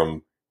great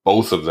from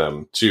both of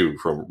them too,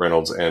 from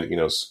Reynolds and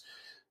Enos.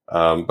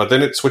 But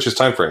then it switches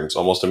time frames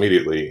almost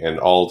immediately, and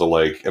all the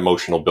like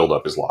emotional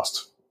buildup is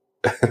lost.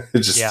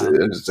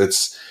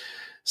 It's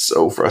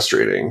so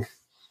frustrating.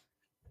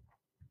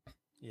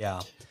 Yeah.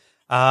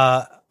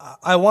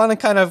 I want to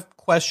kind of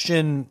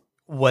question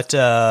what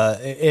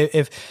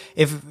if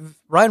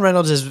Ryan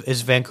Reynolds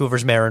is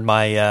Vancouver's mayor in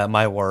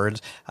my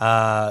words,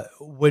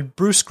 would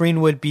Bruce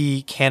Greenwood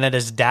be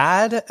Canada's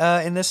dad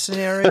in this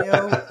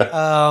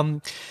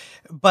scenario?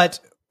 But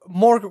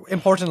more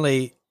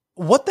importantly,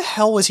 what the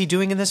hell was he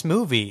doing in this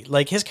movie?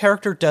 Like, his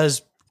character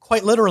does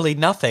quite literally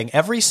nothing.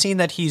 Every scene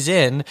that he's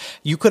in,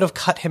 you could have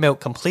cut him out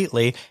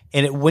completely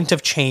and it wouldn't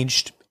have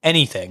changed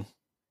anything.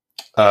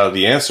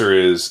 The answer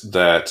is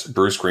that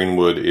Bruce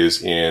Greenwood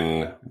is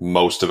in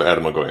most of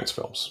Adam Agoyan's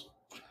films.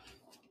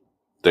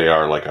 They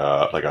are like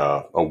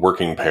a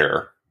working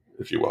pair,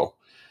 if you will.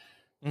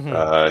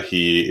 Mm-hmm.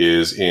 He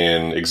is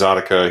in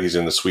Exotica. He's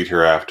in The Sweet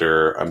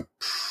Hereafter. I'm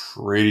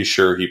pretty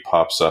sure he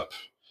pops up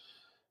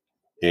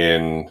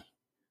in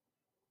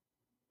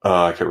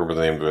I can't remember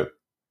the name of it.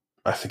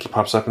 I think he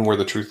pops up in Where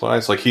the Truth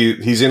Lies. Like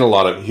he's in a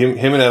lot of him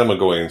and Adam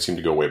Agoyan seem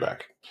to go way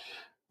back.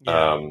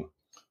 Yeah.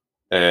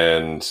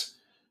 And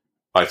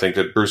I think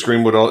that Bruce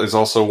Greenwood is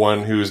also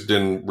one who's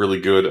been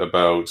really good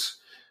about,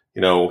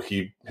 you know,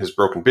 he has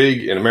broken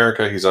big in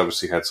America. He's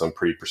obviously had some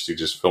pretty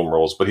prestigious film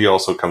roles, but he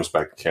also comes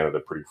back to Canada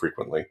pretty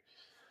frequently.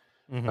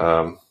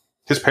 Mm-hmm.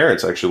 His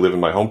parents actually live in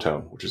my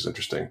hometown, which is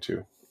interesting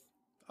too.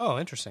 Oh,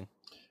 interesting.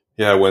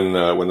 Yeah, when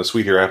The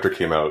Sweet Hereafter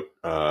came out,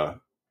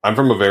 I'm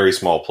from a very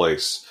small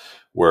place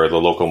where the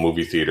local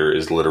movie theater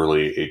is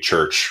literally a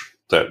church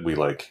that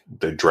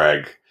they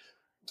drag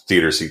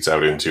theater seats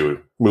out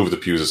into, move the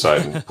pews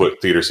aside and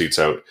put theater seats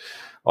out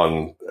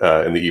on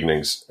in the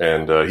evenings.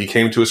 And he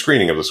came to a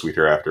screening of The Sweet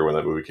Hereafter when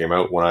that movie came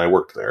out when I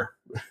worked there.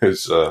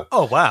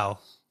 Oh, wow.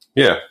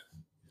 Yeah.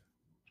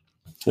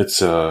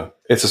 It's a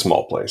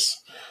small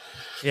place.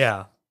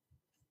 Yeah.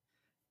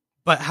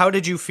 But how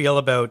did you feel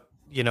about,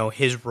 you know,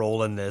 his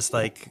role in this?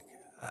 Like,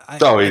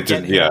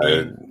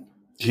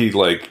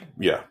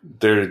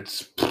 there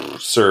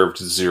served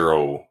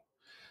zero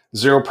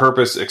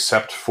purpose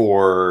except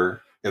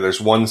for,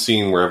 there's one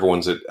scene where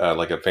everyone's at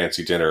like a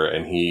fancy dinner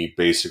and he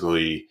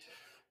basically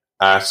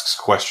asks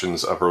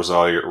questions of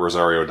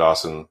Rosario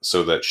Dawson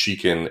so that she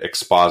can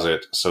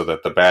exposit so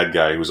that the bad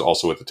guy who's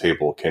also at the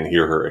table can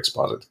hear her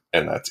exposit.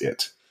 And that's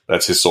it.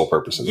 That's his sole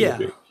purpose in the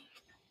movie.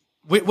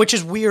 Which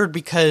is weird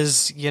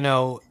because, you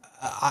know,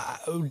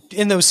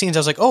 in those scenes, I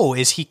was like, oh,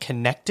 is he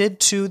connected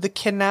to the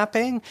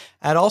kidnapping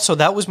at all? So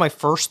that was my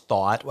first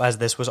thought as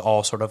this was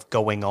all sort of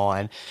going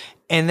on.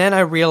 And then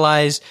I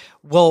realized,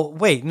 well,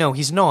 wait, no,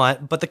 he's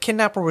not. But the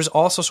kidnapper was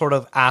also sort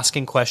of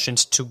asking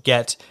questions to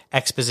get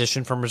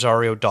exposition from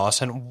Rosario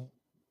Dawson.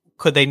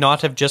 Could they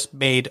not have just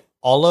made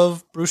all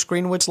of Bruce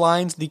Greenwood's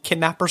lines the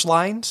kidnapper's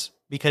lines?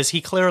 Because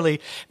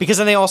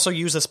then they also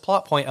use this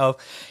plot point of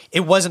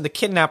it wasn't the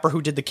kidnapper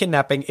who did the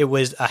kidnapping, it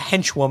was a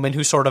henchwoman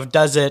who sort of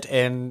does it,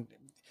 and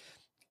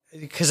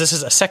because this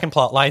is a second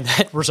plot line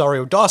that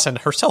Rosario Dawson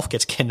herself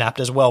gets kidnapped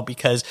as well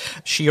because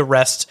she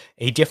arrests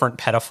a different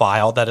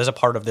pedophile that is a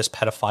part of this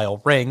pedophile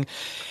ring.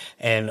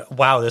 And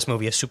wow, this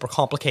movie is super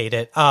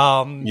complicated.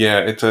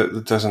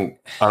 It doesn't.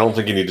 I don't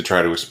think you need to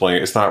try to explain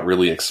it. It's not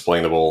really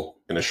explainable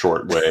in a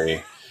short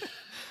way.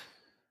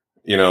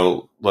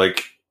 Because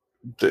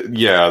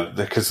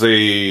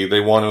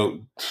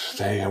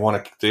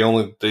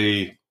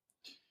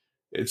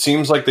it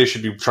seems like they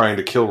should be trying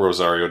to kill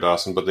Rosario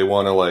Dawson, but they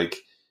want to like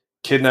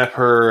kidnap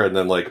her and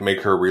then like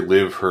make her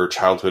relive her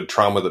childhood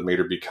trauma that made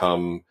her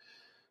become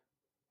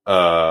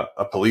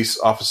a police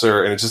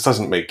officer, and it just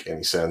doesn't make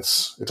any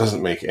sense. It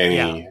doesn't make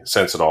any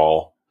sense at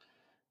all.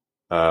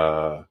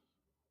 No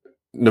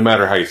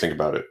matter how you think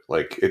about it,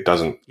 like it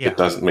doesn't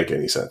make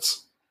any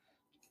sense.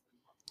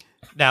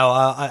 Now,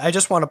 I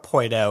just want to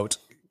point out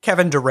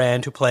Kevin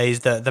Durand, who plays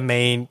the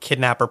main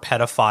kidnapper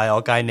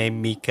pedophile guy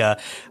named Mika.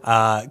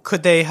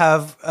 Could they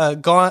have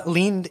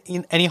leaned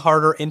in any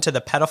harder into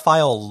the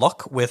pedophile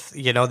look with,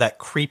 that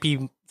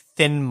creepy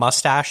thin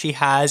mustache he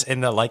has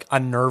and the like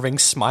unnerving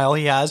smile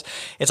he has?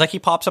 It's like he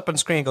pops up on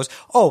screen and goes,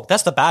 "Oh,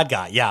 that's the bad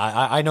guy." Yeah,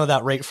 I know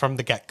that right from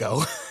the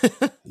get-go.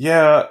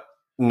 Yeah,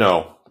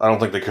 no, I don't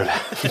think they could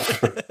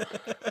have.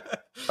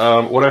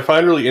 What I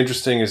find really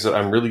interesting is that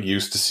I'm really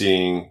used to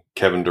seeing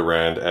Kevin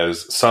Durand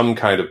as some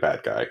kind of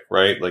bad guy,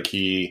 right? Like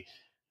he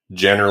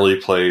generally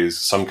plays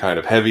some kind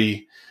of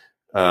heavy,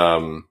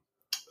 a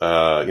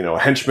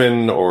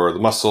henchman or the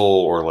muscle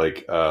or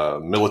like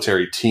a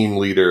military team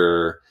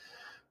leader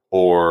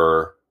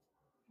or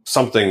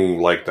something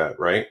like that,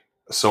 right?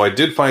 So I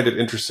did find it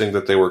interesting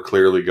that they were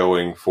clearly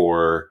going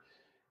for,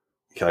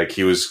 like,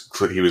 he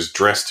was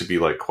dressed to be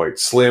like quite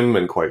slim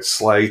and quite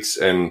slight,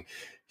 and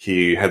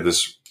he had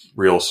this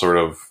real sort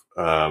of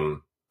I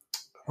don't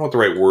know what the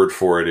right word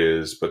for it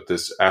is, but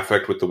this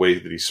affect with the way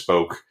that he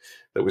spoke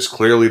that was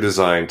clearly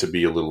designed to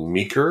be a little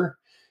meeker,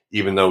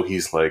 even though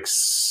he's like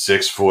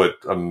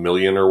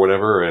 6'1" or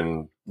whatever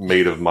and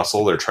made of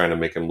muscle. They're trying to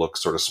make him look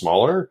sort of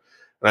smaller.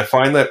 And I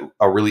find that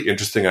a really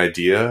interesting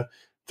idea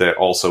that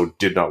also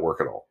did not work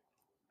at all.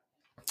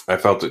 I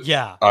felt it.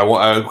 Yeah.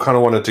 I kind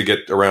of wanted to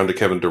get around to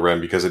Kevin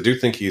Durand because I do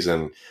think he's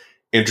an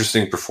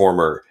interesting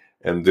performer,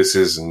 and this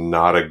is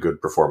not a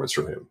good performance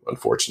from him,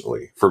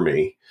 unfortunately, for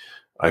me.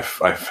 I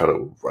felt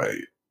it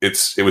right.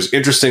 It was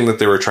interesting that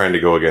they were trying to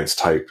go against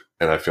type,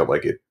 and I felt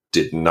like it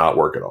did not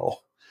work at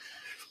all.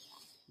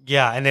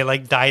 Yeah, and they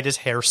like dyed his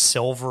hair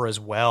silver as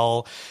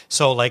well.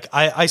 So like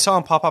I saw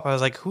him pop up. I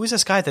was like, who is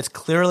this guy that's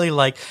clearly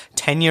like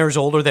 10 years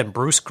older than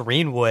Bruce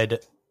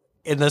Greenwood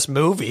in this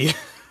movie?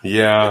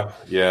 Yeah.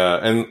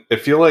 And I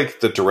feel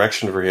like the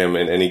direction for him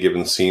in any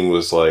given scene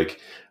was like,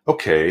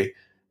 okay,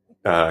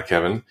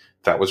 Kevin,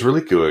 that was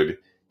really good.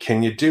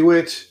 Can you do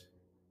it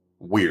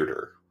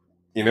weirder?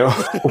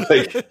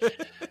 Like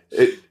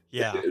it.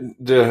 Yeah. And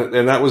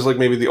that was like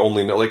maybe the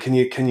only note. Like,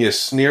 can you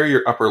sneer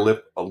your upper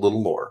lip a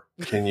little more?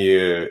 Can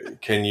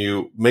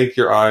you make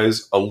your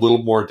eyes a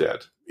little more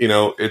dead?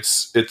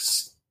 It's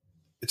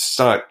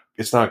not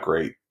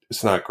great.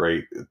 It's not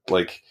great.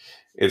 Like,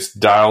 it's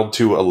dialed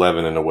to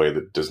 11 in a way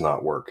that does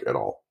not work at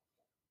all.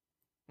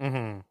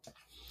 Mm-hmm.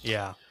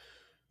 Yeah.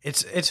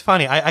 It's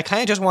funny. I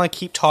kind of just want to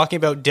keep talking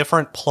about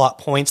different plot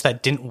points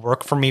that didn't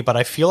work for me, but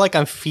I feel like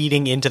I'm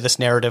feeding into this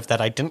narrative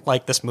that I didn't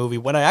like this movie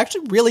when I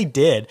actually really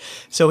did.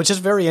 So it's just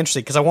very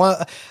interesting because I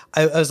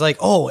was like,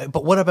 oh,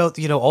 but what about,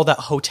 all that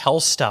hotel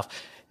stuff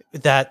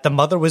that the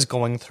mother was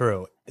going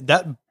through?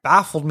 That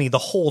baffled me the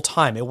whole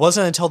time. It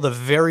wasn't until the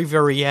very,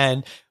 very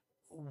end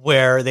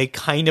where they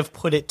kind of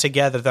put it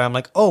together that I'm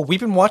like, oh,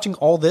 we've been watching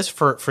all this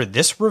for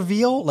this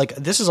reveal? Like,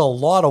 this is a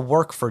lot of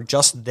work for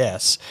just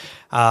this.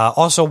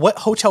 Also, what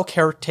hotel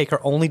caretaker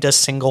only does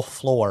single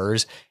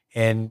floors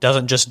and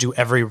doesn't just do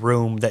every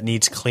room that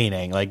needs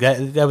cleaning? Like,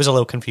 that was a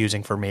little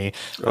confusing for me.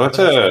 Well,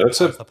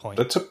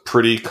 that's a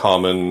pretty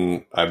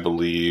common, I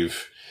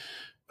believe,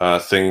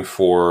 thing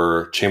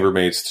for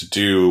chambermaids to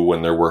do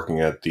when they're working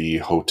at the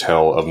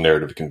Hotel of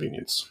Narrative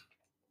Convenience.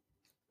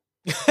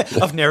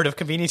 Of narrative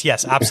convenience,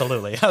 yes,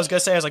 absolutely. I was going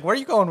to say, I was like, where are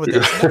you going with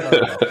this?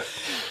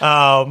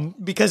 No.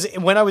 Because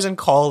when I was in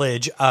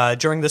college,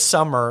 during the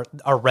summer,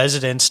 our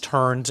residence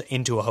turned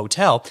into a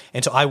hotel,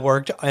 and so I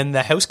worked in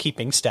the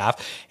housekeeping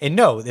staff. And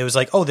no, it was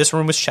like, oh, this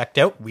room was checked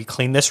out. We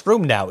clean this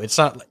room now. It's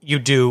not you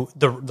do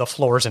the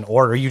floors in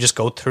order. You just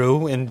go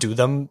through and do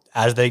them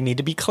as they need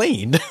to be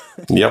cleaned.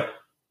 Yep,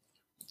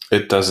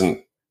 it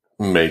doesn't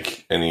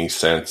make any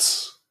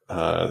sense.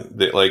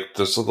 The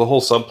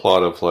whole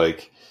subplot of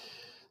like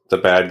the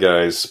bad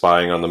guys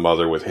spying on the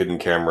mother with hidden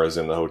cameras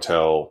in the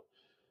hotel.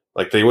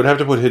 Like, they would have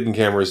to put hidden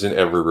cameras in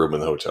every room in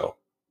the hotel.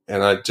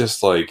 And I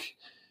just, like,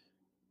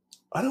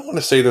 I don't want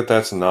to say that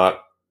that's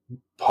not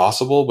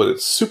possible, but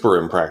it's super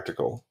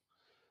impractical.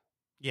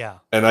 Yeah.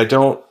 And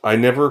I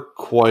never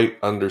quite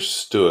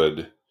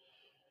understood,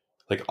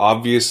 like,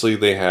 obviously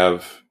they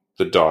have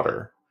the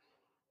daughter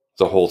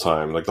the whole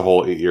time, like the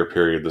whole 8-year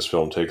period this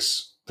film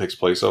takes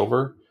place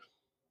over.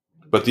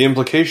 But the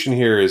implication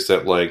here is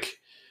that, like,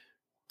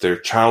 they're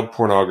child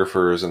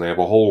pornographers and they have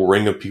a whole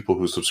ring of people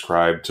who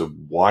subscribe to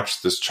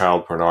watch this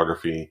child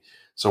pornography.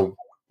 So,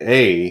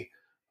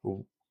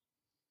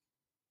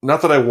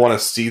 not that I want to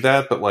see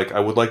that, but, like, I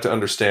would like to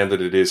understand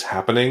that it is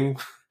happening.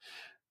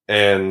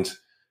 And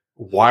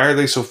why are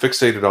they so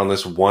fixated on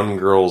this one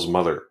girl's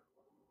mother?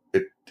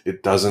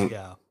 It doesn't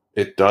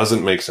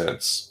make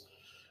sense.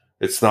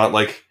 It's not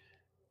like,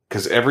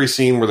 because every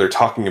scene where they're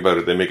talking about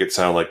it, they make it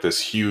sound like this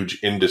huge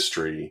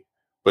industry,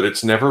 but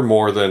it's never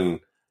more than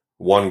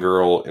one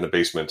girl in a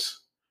basement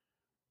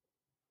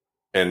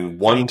and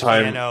one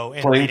time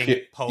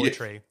playing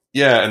poetry.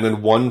 Yeah, and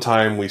then one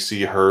time we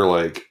see her,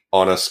 like,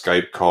 on a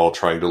Skype call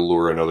trying to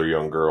lure another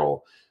young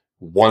girl.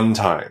 One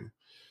time.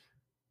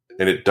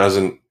 And it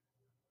doesn't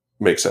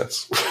make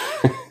sense.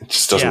 It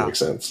just doesn't make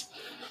sense.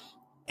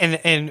 And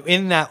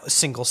in that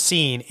single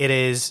scene, it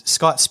is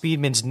Scott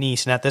Speedman's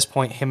niece, and at this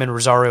point, him and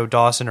Rosario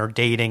Dawson are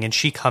dating, and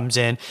she comes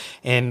in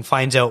and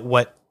finds out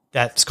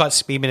that Scott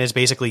Speedman is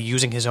basically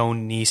using his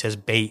own niece as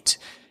bait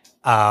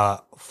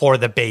for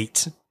the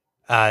bait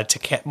to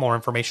get more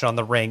information on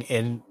the ring.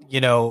 And,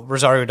 you know,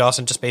 Rosario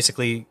Dawson just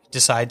basically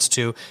decides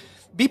to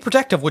be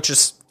protective, which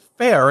is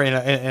fair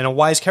in a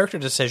wise character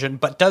decision,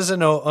 but does it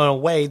in a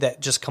way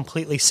that just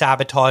completely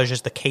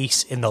sabotages the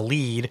case in the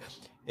lead.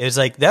 It's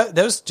like that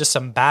was just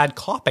some bad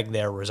copying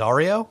there,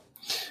 Rosario.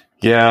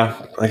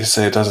 Yeah, like I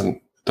say, it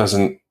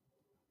doesn't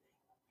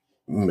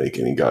make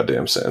any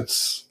goddamn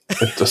sense.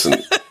 It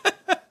doesn't.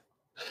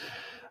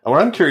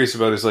 What I'm curious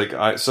about is,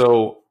 like,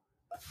 so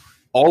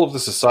all of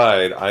this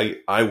aside,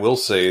 I will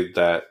say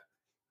that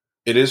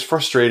it is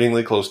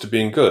frustratingly close to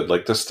being good.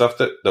 Like, the stuff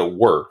that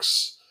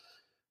works,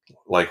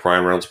 like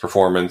Ryan Reynolds'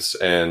 performance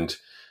and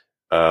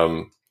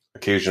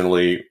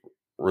occasionally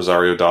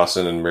Rosario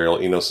Dawson and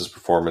Mariel Enos'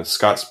 performance.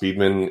 Scott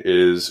Speedman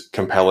is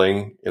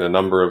compelling in a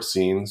number of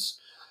scenes.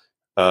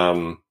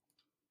 And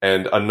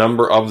a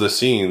number of the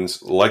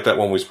scenes, like that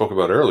one we spoke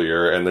about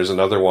earlier, and there's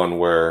another one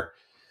where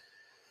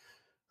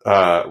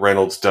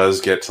Reynolds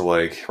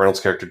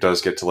character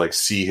does get to, like,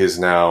 see his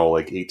now,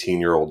 like,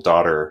 18-year-old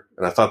daughter.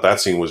 And I thought that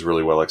scene was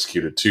really well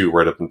executed too,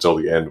 right up until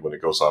the end when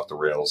it goes off the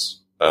rails.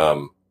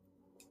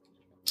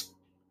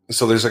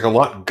 So there's, like, a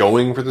lot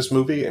going for this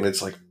movie, and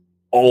it's, like,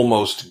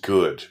 almost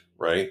good,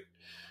 right?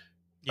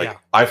 Like, yeah.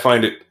 I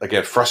find it,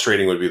 again,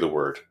 frustrating would be the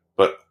word,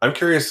 but I'm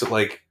curious to,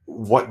 like,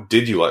 what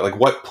did you like? Like,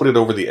 what put it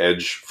over the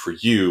edge for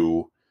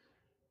you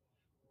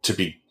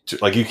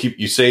like,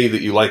 you say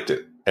that you liked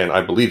it, and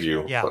I believe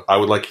you, but I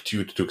would like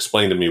you to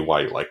explain to me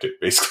why you liked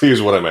it, basically,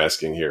 is what I'm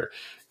asking here,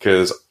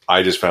 because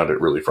I just found it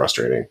really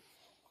frustrating.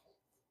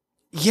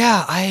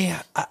 Yeah,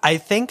 I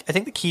think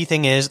the key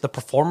thing is the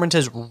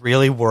performances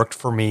really worked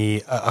for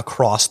me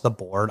across the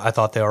board. I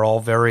thought they were all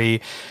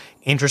very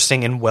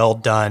interesting and well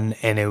done,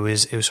 and it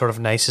was sort of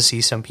nice to see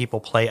some people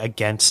play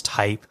against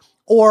type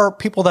or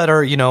people that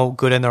are, you know,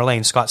 good in their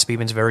lane. Scott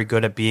Speedman's very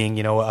good at being,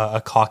 you know,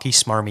 a cocky,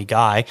 smarmy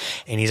guy,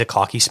 and he's a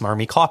cocky,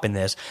 smarmy cop in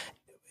this,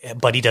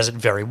 but he does it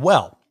very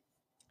well.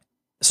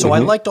 So I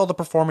liked all the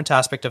performance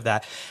aspect of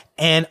that,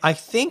 and I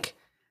think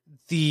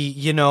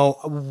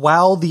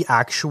while the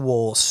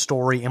actual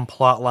story and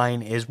plot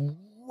line is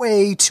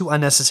way too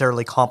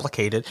unnecessarily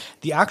complicated,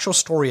 the actual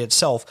story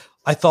itself,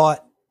 I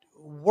thought,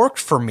 worked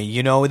for me.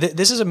 You know,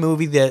 this is a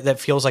movie that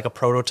feels like a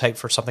prototype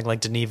for something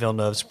like Denis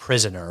Villeneuve's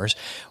Prisoners,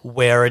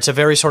 where it's a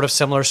very sort of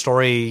similar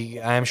story.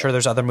 I'm sure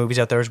there's other movies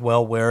out there as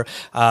well where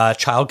a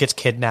child gets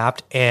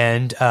kidnapped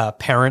and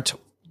parent,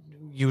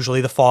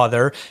 usually the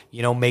father,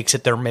 you know, makes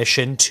it their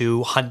mission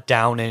to hunt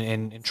down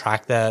and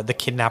track the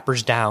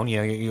kidnappers down. You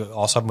know, you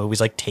also have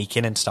movies like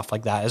Taken and stuff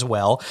like that as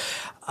well.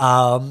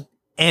 And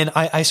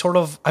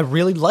I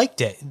really liked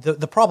it.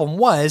 The problem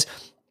was,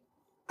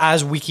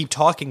 as we keep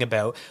talking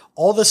about,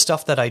 all the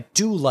stuff that I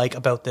do like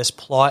about this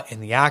plot and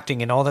the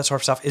acting and all that sort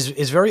of stuff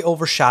is very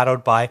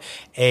overshadowed by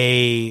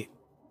a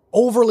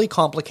overly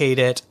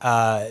complicated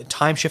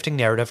time-shifting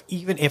narrative,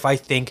 even if I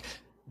think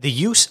the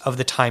use of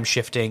the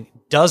time-shifting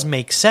does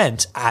make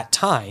sense at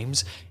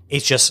times.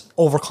 It just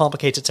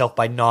overcomplicates itself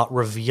by not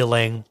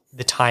revealing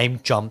the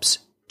time jumps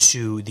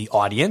to the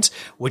audience,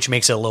 which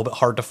makes it a little bit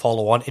hard to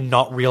follow on and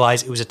not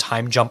realize it was a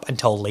time jump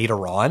until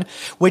later on,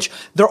 which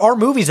there are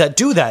movies that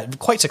do that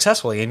quite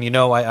successfully. And, you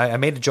know, I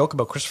made a joke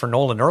about Christopher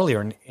Nolan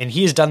earlier, and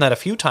he has done that a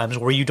few times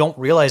where you don't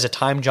realize a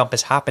time jump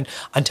has happened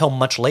until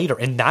much later.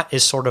 And that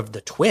is sort of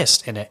the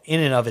twist in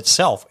and of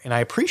itself. And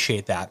I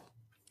appreciate that.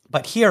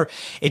 But here,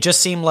 it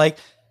just seemed like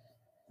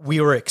we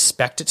were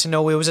expected to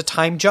know it was a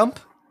time jump,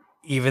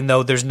 even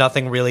though there's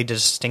nothing really to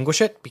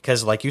distinguish it,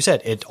 because, like you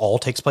said, it all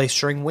takes place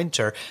during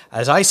winter.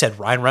 As I said,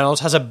 Ryan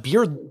Reynolds has a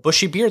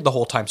bushy beard the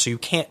whole time, so you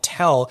can't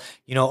tell,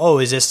 you know, oh,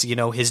 is this, you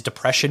know, his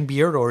depression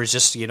beard, or is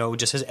this, you know,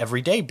 just his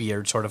everyday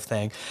beard sort of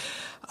thing.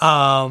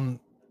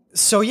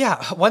 So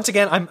yeah, once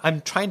again,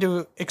 I'm trying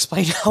to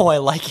explain how I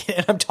like it,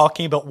 and I'm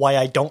talking about why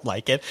I don't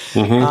like it.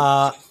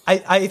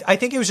 I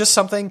think it was just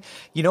something,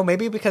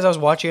 maybe because I was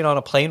watching it on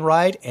a plane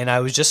ride, and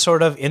I was just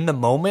sort of in the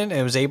moment,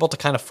 and was able to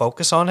kind of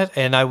focus on it,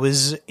 and I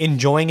was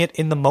enjoying it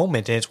in the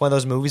moment. And it's one of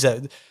those movies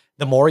that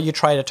the more you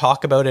try to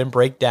talk about it and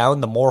break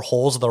down, the more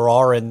holes there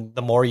are, and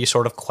the more you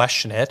sort of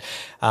question it.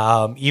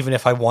 Even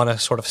if I want to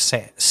sort of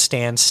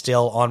stand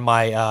still on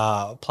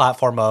my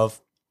platform of,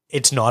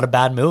 it's not a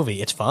bad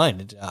movie. It's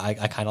fine. I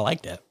kind of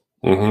liked it.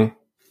 Mm-hmm.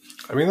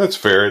 I mean, that's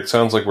fair. It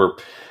sounds like we're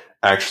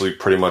actually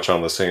pretty much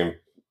on the same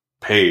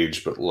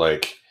page, but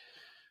like,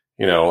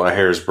 a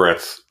hair's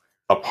breadth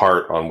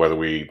apart on whether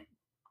we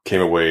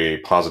came away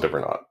positive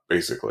or not,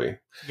 basically.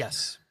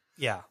 Yes.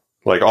 Yeah.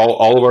 Like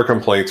all of our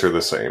complaints are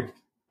the same.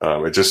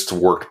 It just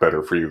worked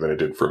better for you than it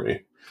did for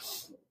me.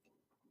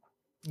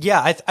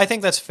 Yeah, I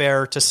think that's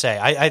fair to say.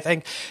 I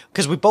think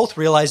because we both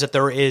realize that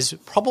there is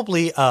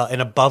probably an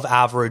above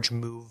average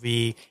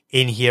movie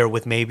in here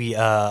with maybe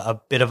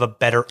a bit of a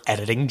better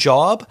editing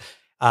job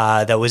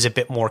that was a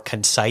bit more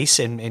concise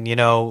and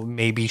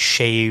maybe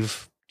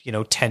shave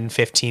 10,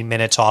 15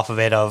 minutes off of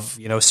it of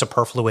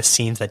superfluous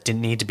scenes that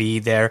didn't need to be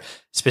there,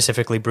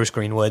 specifically Bruce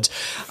Greenwood's.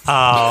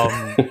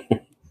 And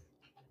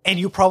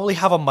you probably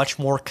have a much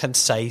more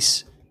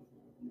concise,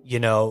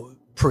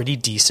 pretty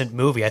decent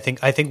movie. I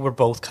think we're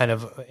both kind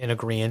of in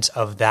agreement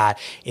of that.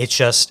 It's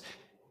just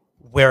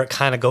where it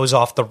kind of goes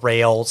off the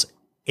rails,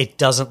 it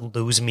doesn't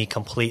lose me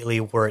completely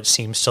where it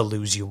seems to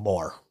lose you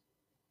more.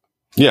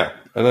 Yeah,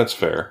 and that's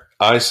fair.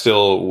 I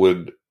still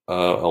would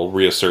I'll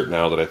reassert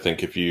now that I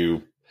think if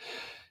you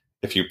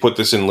put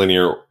this in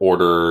linear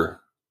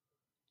order,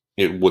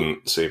 it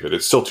wouldn't save it.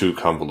 It's still too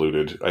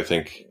convoluted. I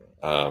think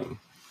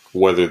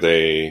whether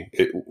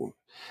it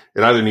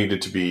either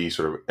needed to be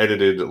sort of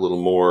edited a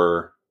little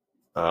more,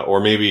 or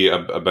maybe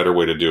a better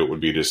way to do it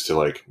would be just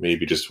to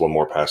maybe just one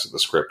more pass at the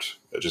script,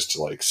 just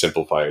to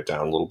simplify it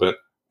down a little bit.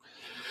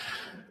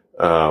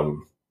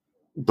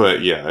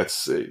 But yeah,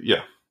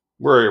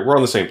 we're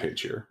on the same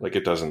page here.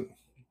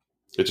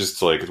 It's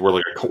just we're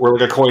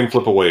like a coin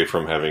flip away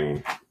from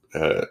having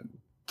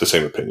the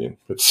same opinion.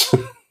 It's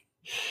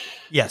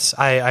Yes,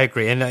 I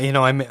agree. And,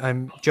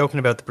 I'm joking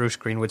about the Bruce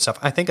Greenwood stuff.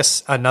 I think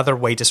another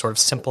way to sort of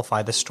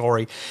simplify the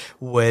story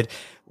would,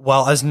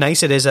 while as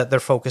nice it is that they're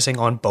focusing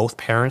on both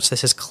parents,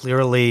 this is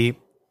clearly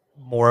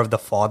more of the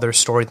father's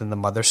story than the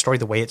mother's story,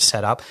 the way it's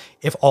set up.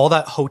 If all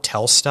that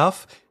hotel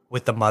stuff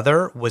with the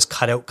mother was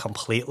cut out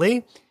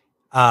completely,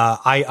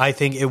 I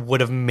think it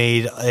would have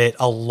made it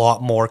a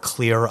lot more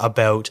clear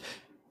about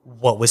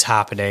what was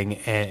happening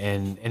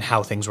and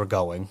how things were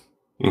going.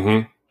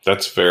 Mm-hmm.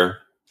 That's fair.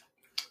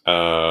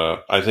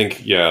 I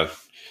think,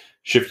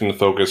 shifting the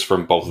focus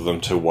from both of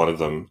them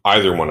to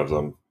either one of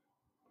them,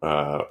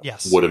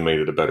 yes, would have made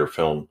it a better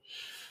film.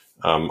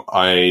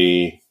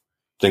 I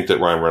think that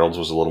Ryan Reynolds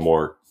was a little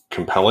more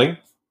compelling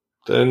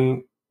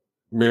than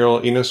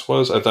Muriel Enos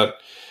was. I thought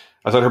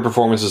her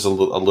performance is a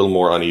little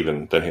more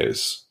uneven than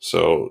his.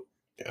 So,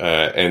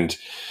 and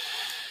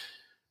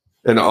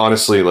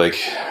honestly,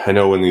 I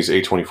know in these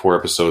A24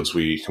 episodes,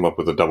 we come up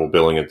with a double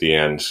billing at the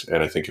end.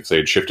 And I think if they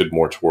had shifted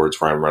more towards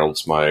Ryan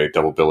Reynolds, my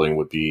double billing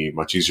would be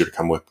much easier to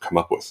come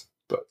up with.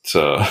 But,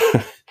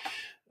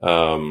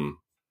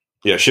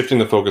 shifting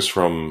the focus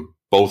from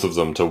both of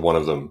them to one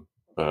of them,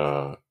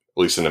 at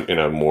least in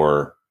a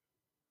more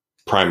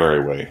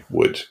primary way,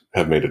 would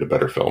have made it a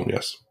better film.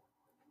 Yes.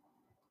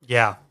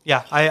 Yeah.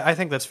 I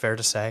think that's fair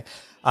to say.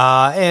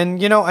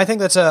 And I think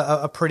that's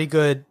a pretty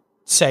good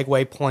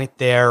segue point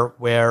there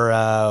where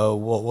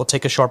we'll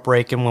take a short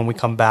break, and when we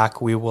come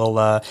back we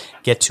will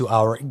get to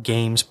our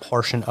games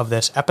portion of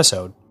this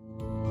episode.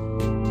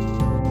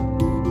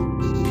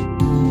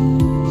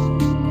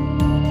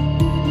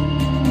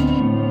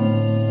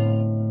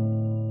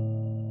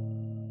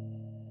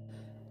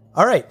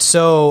 All right,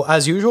 so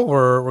as usual,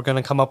 we're going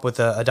to come up with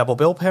a double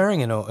bill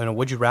pairing and a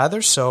would you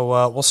rather.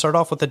 So we'll start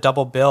off with the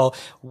double bill.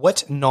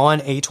 What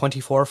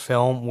non-A24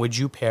 film would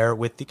you pair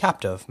with The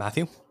Captive,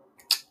 Matthew?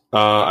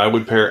 I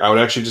would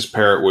actually just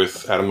pair it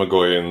with Adam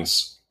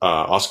McGowan's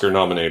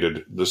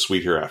Oscar-nominated The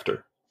Sweet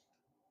Hereafter,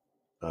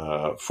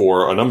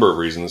 for a number of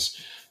reasons.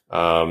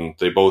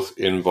 They both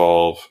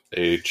involve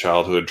a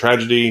childhood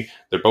tragedy.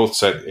 They're both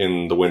set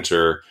in the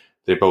winter.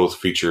 They both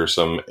feature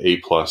some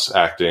A+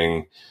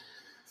 acting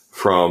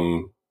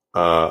from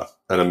a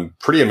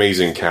pretty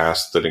amazing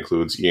cast that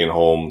includes Ian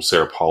Holm,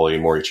 Sarah Polley,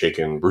 Maury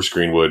Chaykin, Bruce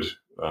Greenwood,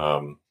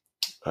 and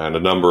a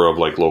number of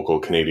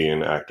local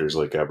Canadian actors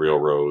like Gabrielle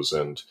Rose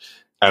and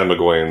Adam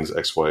McGowan's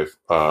ex-wife,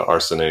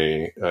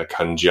 Arsene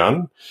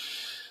Kanjian,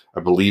 I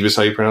believe is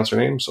how you pronounce her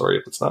name. Sorry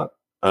if it's not.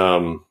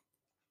 And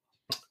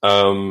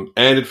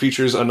it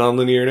features a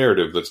nonlinear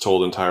narrative that's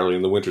told entirely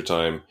in the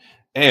wintertime.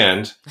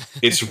 And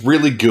it's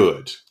really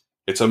good.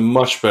 It's a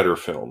much better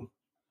film.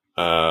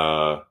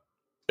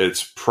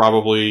 It's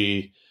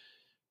probably,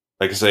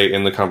 like I say,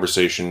 in the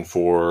conversation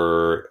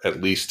for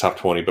at least top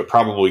 20, but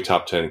probably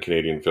top 10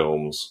 Canadian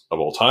films of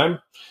all time.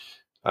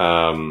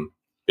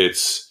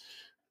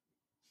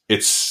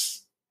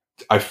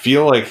 I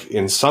feel like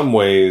in some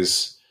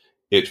ways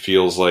it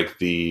feels like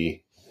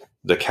the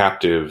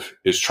captive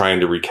is trying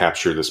to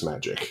recapture this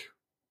magic.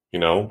 You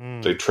know,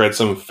 they tread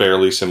some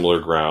fairly similar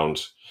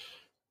ground.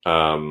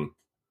 But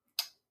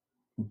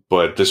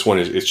this one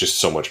it's just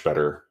so much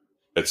better.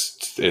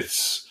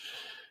 It's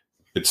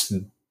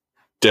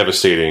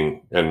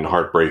devastating and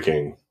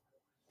heartbreaking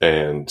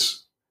and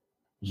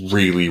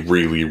really,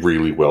 really,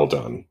 really well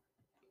done.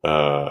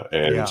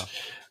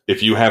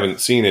 If you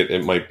haven't seen it,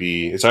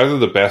 it's either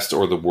the best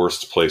or the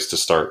worst place to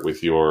start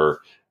with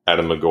your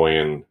Adam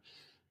McGowan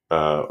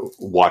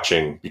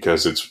watching,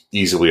 because it's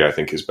easily, I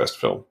think, his best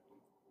film.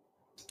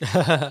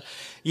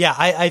 Yeah,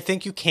 I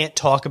think you can't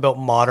talk about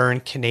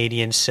modern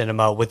Canadian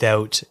cinema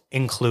without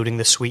including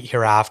The Sweet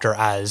Hereafter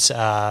as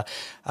a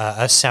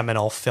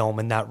seminal film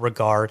in that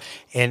regard.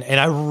 And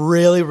I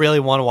really, really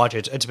want to watch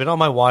it. It's been on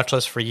my watch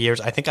list for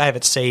years. I think I have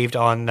it saved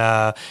on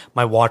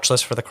my watch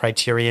list for the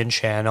Criterion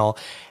Channel.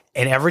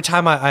 And every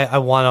time I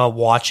want to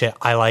watch it,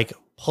 I like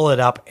pull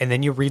it up, and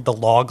then you read the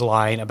log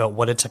line about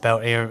what it's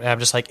about. And I'm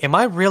just like, am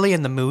I really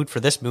in the mood for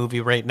this movie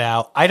right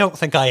now? I don't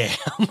think I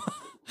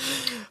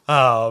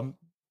am.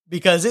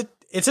 Because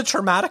it's a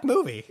traumatic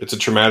movie. It's a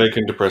traumatic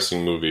and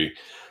depressing movie.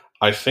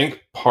 I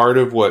think part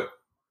of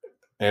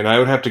and I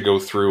would have to go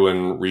through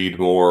and read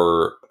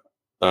more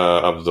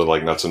of the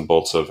like nuts and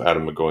bolts of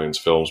Adam McGowan's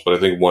films, but I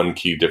think one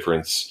key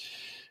difference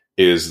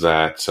is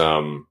that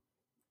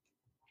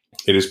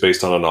it is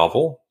based on a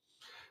novel,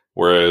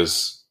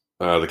 whereas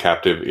The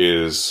Captive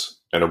is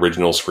an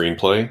original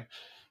screenplay.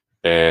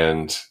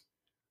 And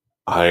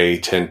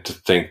I tend to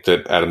think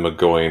that Adam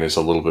McGowan is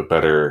a little bit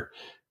better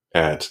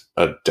at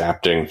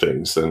adapting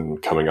things than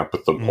coming up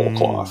with them whole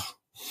cloth.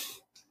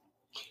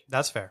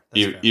 That's fair.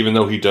 Even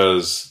though he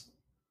does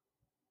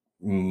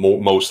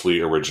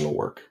mostly original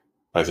work,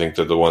 I think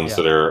that the ones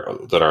that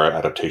are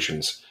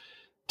adaptations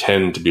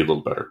tend to be a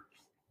little better.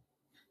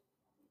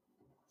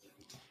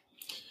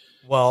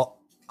 Well,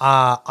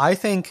 I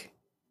think,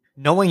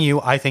 knowing you,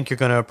 I think you're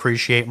going to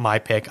appreciate my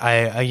pick.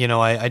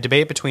 I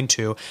debate between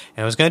two,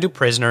 and I was going to do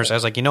Prisoners. I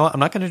was like, you know what? I'm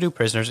not going to do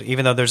Prisoners,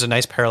 even though there's a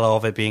nice parallel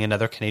of it being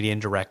another Canadian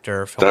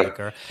director,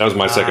 filmmaker. That was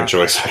my second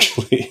choice,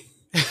 actually.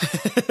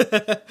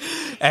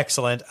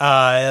 Excellent.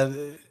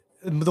 The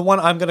one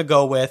I'm going to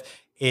go with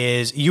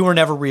is You Were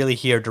Never Really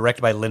Here,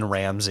 directed by Lynn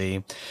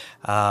Ramsey.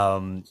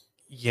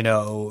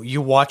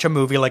 You watch a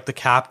movie like The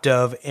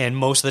Captive, and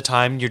most of the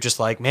time you're just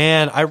like,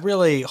 man, I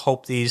really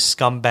hope these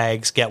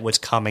scumbags get what's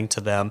coming to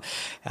them.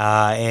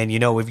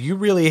 If you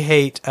really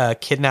hate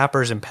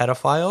kidnappers and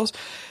pedophiles,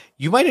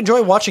 you might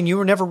enjoy watching You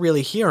Were Never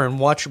Really Here and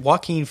watch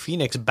Joaquin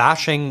Phoenix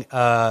bashing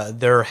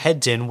their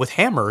heads in with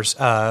hammers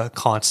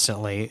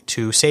constantly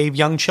to save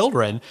young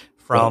children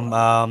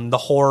from the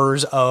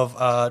horrors of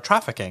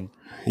trafficking.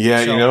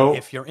 Yeah, so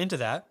if you're into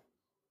that.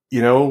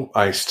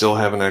 I still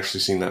haven't actually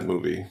seen that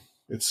movie.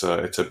 It's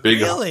a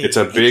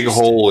big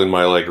hole in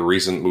my like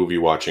recent movie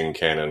watching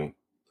canon.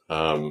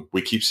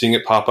 We keep seeing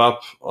it pop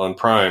up on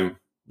Prime.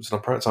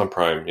 It's on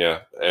Prime, yeah.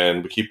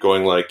 And we keep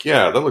going like,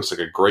 yeah, that looks like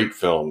a great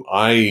film.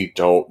 I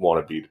don't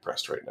want to be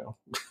depressed right now.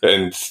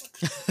 And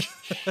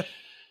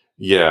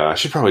yeah, I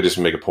should probably just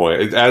make a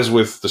point. As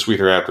with The Sweet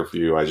Hereafter for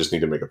you, I just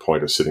need to make a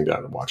point of sitting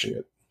down and watching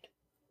it.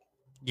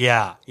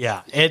 Yeah.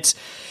 It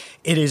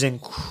is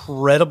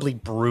incredibly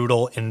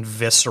brutal and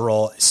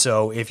visceral.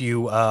 So if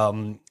you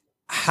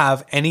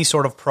have any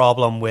sort of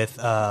problem with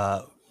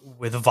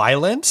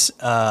violence,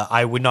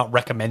 I would not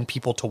recommend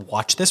people to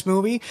watch this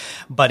movie.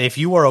 But if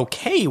you are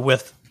okay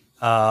with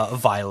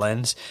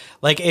violence,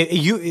 like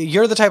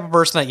you're the type of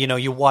person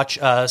that you watch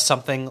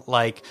something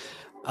like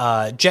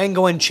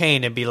Django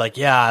Unchained and be like,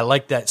 yeah, I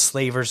like that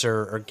slavers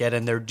are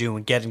getting their due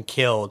and getting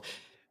killed.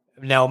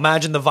 Now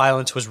imagine the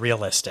violence was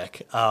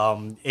realistic.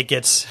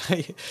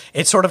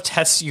 It sort of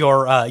tests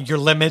your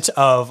limit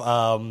of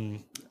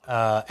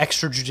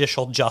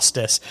extrajudicial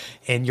justice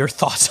and your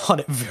thoughts on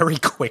it very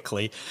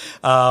quickly.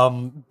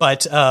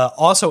 But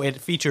also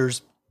it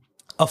features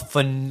a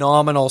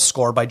phenomenal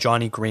score by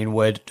Johnny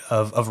Greenwood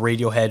of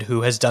Radiohead,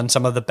 who has done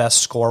some of the best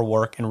score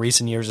work in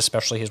recent years,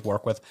 especially his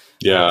work with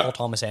Paul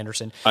Thomas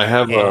Anderson. I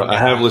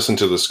have listened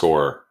to the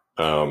score.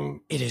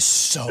 It is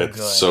so good.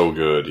 It's so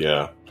good,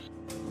 yeah.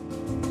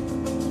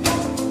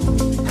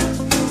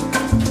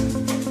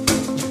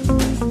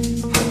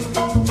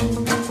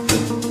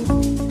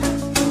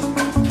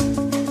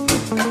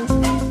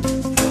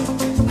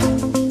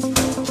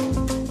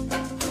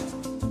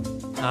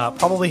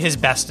 Probably his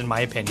best, in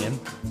my opinion.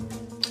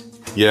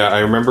 Yeah, I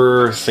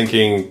remember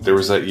thinking there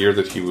was that year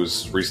that he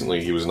was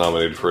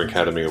nominated for an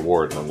Academy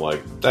Award, and I'm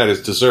like, that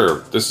is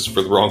deserved. This is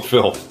for the wrong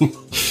film.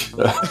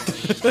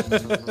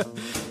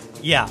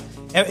 Yeah.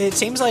 It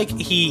seems like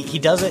he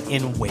does it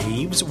in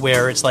waves,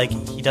 where it's like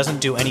he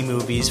doesn't do any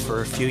movies for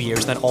a few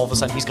years, then all of a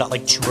sudden he's got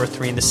like 2 or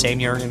 3 in the same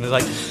year, and he's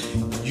like,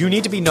 you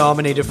need to be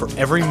nominated for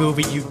every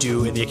movie you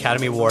do in the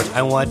Academy Awards.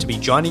 I want it to be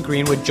Johnny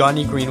Greenwood,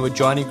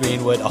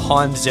 a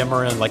Hans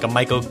Zimmer, and like a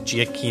Michael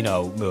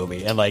Giacchino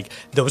movie, and like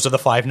those are the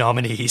 5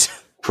 nominees.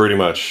 Pretty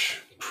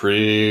much.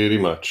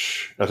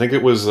 I think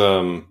it was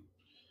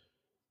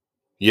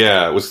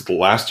Yeah, it was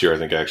last year, I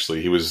think.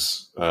 Actually,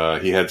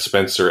 he had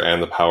Spencer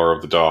and The Power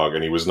of the Dog,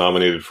 and he was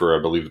nominated for,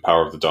 I believe, The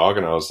Power of the Dog.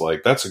 And I was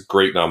like, that's a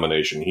great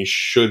nomination. He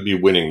should be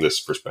winning this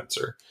for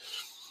Spencer.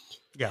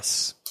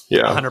 Yes.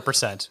 Yeah,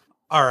 100%.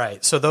 All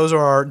right, so those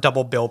are our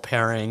double bill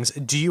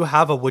pairings. Do you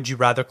have a would you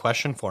rather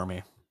question for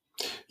me?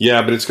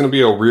 Yeah, but it's going to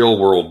be a real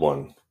world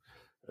one,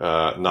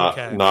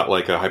 not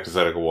like a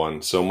hypothetical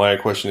one. So my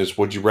question is: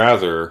 would you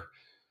rather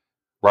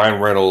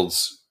Ryan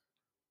Reynolds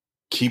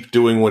keep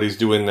doing what he's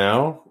doing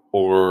now,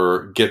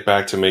 or get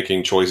back to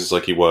making choices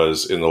like he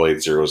was in the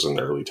late zeros and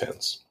the early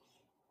tens?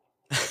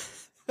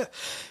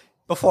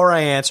 Before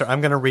I answer,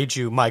 I'm going to read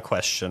you my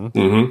question.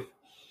 Mm-hmm.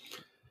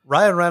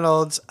 Ryan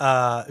Reynolds,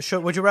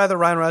 would you rather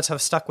Ryan Reynolds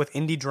have stuck with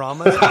indie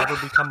dramas and never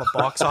become a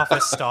box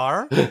office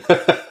star,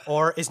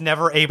 or is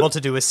never able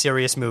to do a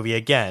serious movie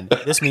again?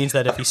 This means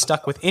that if he's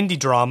stuck with indie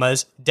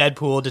dramas,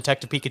 Deadpool,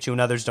 Detective Pikachu, and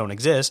others don't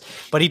exist,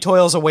 but he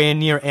toils away in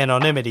near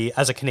anonymity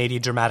as a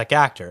Canadian dramatic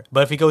actor.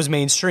 But if he goes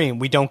mainstream,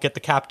 we don't get The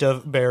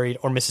Captive, Buried,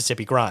 or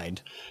Mississippi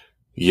Grind.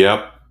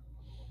 Yep.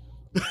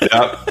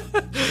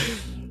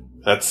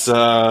 That's,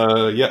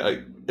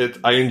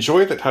 I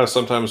enjoy that how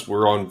sometimes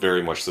we're on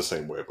very much the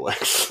same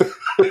wavelengths.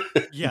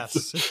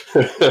 Yes.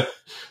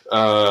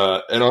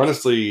 And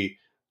honestly,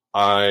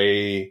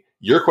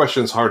 your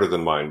question's harder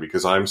than mine,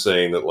 because I'm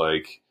saying that,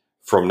 like,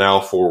 from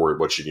now forward,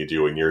 what should you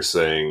do? And you're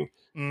saying,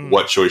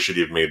 what choice should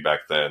you have made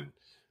back then?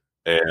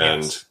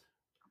 And, yes.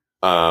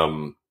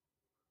 I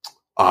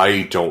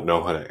don't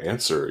know how to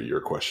answer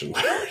your question,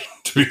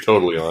 to be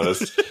totally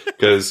honest,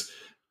 because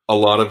a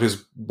lot of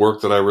his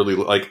work that I really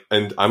like,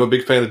 and I'm a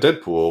big fan of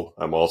Deadpool.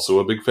 I'm also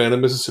a big fan of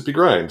Mississippi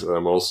Grind.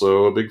 I'm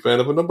also a big fan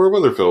of a number of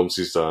other films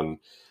he's done.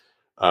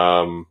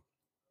 But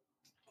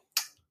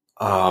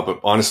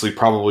honestly,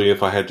 probably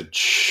if I had to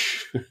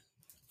choose,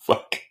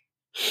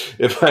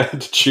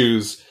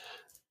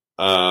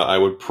 I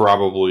would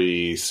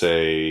probably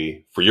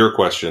say, for your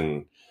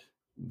question,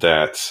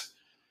 that,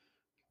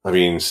 I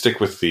mean, stick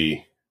with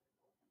the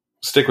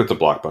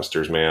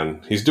blockbusters,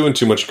 man. He's doing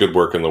too much good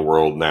work in the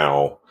world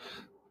now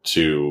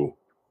for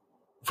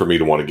me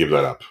to want to give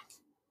that up.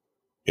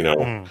 You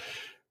know,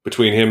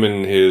 between him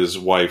and his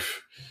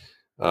wife,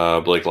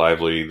 Blake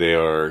Lively,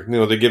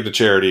 they give to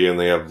charity and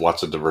they have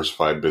lots of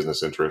diversified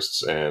business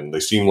interests, and they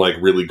seem like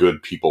really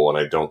good people. And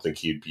I don't think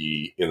he'd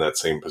be in that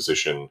same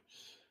position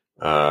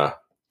as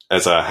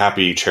a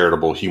happy,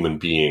 charitable human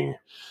being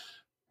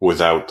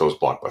without those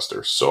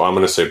blockbusters. So I'm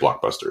going to say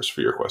blockbusters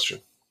for your question.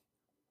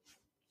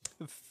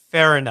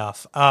 Fair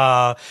enough.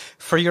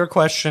 For your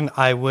question,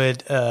 I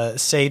would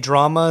say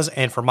dramas,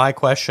 and for my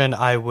question,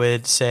 I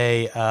would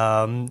say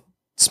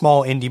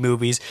small indie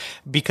movies,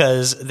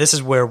 because this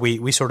is where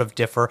we sort of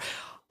differ.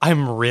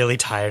 I'm really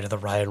tired of the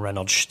Ryan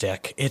Reynolds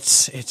shtick.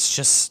 It's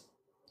just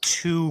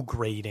too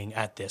grating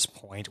at this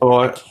point.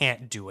 I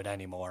can't do it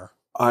anymore.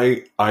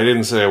 I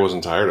didn't say I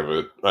wasn't tired of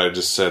it. I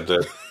just said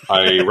that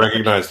I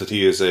recognize that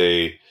he's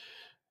a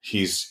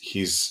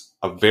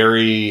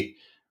very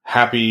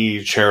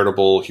happy,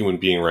 charitable human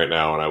being right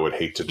now, and I would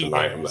hate to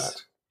deny him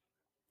that.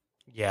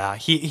 Yeah,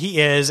 he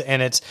is,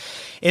 and it's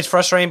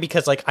frustrating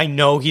because, like, I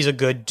know he's a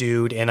good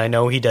dude, and I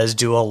know he does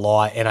do a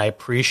lot, and I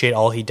appreciate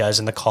all he does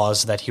and the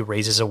cause that he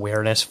raises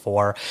awareness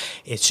for.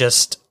 It's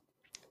just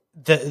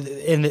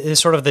the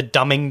sort of the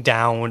dumbing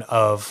down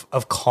of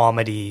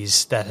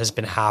comedies that has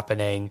been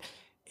happening.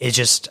 It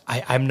just,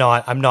 I'm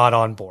not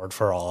on board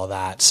for all of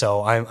that.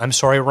 So I'm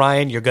sorry,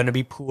 Ryan, you're going to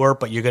be poor,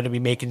 but you're going to be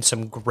making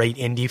some great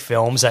indie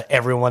films that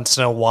every once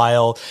in a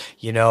while,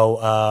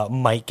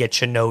 might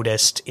get you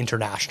noticed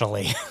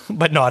internationally,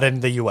 but not in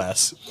the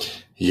US.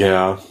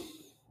 Yeah.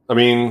 I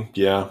mean,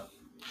 yeah,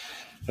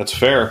 that's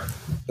fair.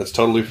 That's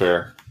totally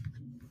fair.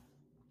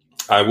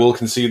 I will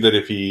concede that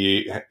if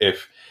he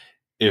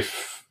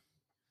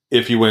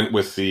went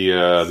with the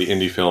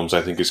indie films,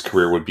 I think his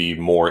career would be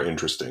more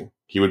interesting.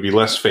 He would be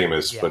less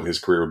famous, but his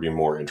career would be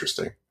more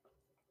interesting.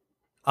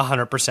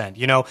 100%.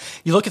 You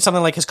look at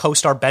something like his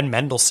co-star Ben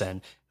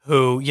Mendelsohn,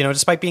 who,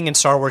 despite being in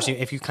Star Wars,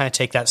 if you kind of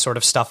take that sort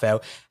of stuff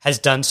out, has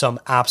done some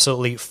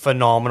absolutely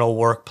phenomenal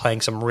work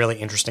playing some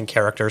really interesting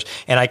characters,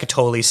 and I could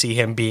totally see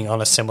him being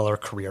on a similar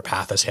career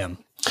path as him.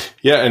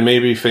 Yeah, and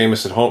maybe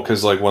famous at home,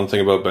 because, like, one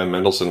thing about Ben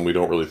Mendelsohn we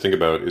don't really think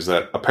about is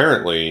that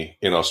apparently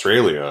in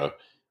Australia,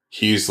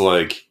 he's,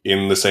 like,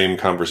 in the same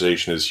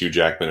conversation as Hugh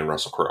Jackman and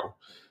Russell Crowe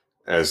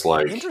as,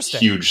 like,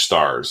 huge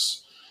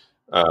stars.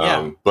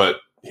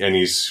 But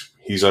he's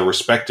a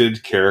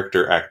respected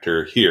character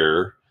actor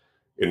here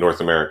in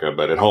North America,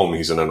 but at home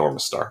he's an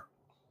enormous star.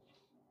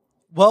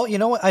 Well, you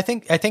know what? I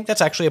think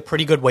that's actually a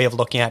pretty good way of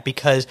looking at it,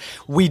 because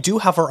we do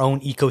have our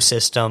own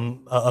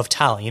ecosystem of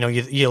talent.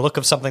 You look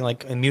at something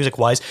like,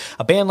 music-wise,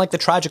 a band like the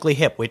Tragically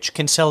Hip, which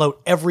can sell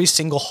out every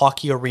single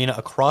hockey arena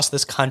across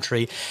this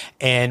country,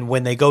 and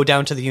when they go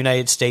down to the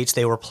United States,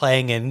 they were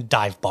playing in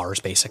dive bars,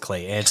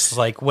 basically. And it's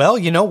like, well,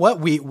 you know what?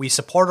 We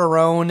support our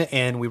own,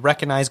 and we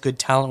recognize good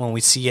talent when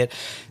we see it,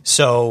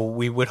 so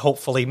we would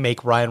hopefully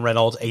make Ryan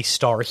Reynolds a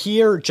star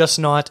here, just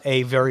not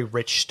a very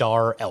rich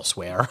star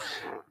elsewhere.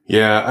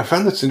 Yeah, I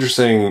found this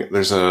interesting.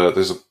 There's a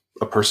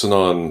person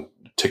on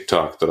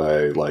TikTok that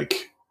I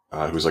like,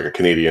 who's like a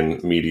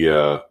Canadian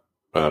media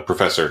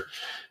professor,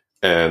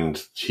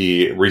 and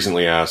he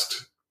recently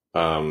asked,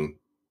 so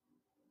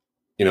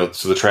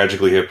the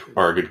Tragically Hip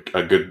are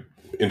a good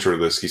intro to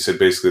this. He said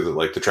basically that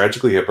like the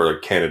Tragically Hip are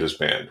like Canada's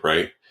band,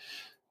 right?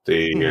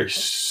 They are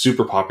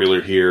super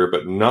popular here,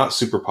 but not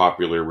super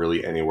popular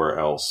really anywhere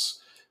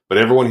else. But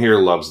everyone here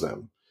loves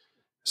them.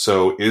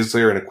 So is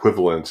there an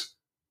equivalent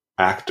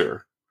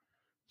actor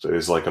that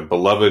is like a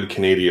beloved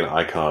Canadian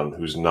icon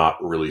who's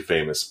not really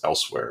famous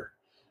elsewhere?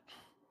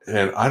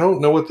 And I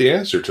don't know what the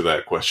answer to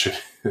that question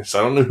is.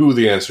 I don't know who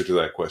the answer to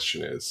that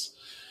question is.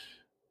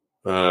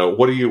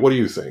 What do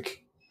you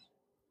think?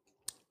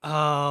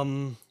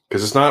 Because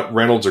it's not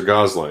Reynolds or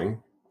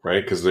Gosling,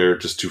 right? Because they're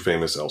just too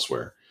famous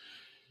elsewhere.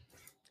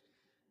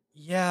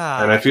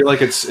 Yeah. And I feel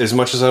like it's, as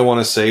much as I want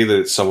to say that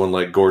it's someone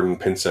like Gordon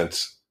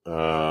Pinsent,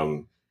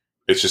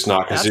 it's just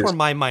not. That's where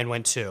my mind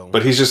went to.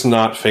 But he's just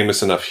not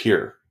famous enough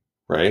here,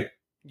 right?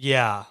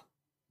 Yeah.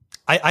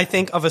 I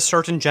think of a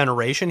certain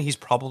generation, he's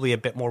probably a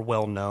bit more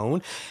well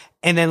known.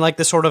 And then like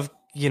the sort of,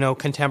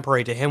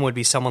 contemporary to him would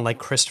be someone like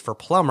Christopher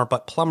Plummer,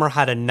 but Plummer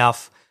had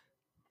enough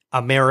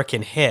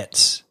American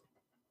hits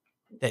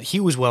that he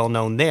was well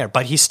known there.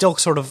 But he's still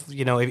sort of,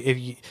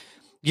 if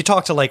you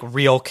talk to like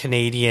real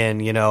Canadian,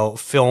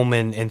 film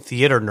and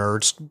theater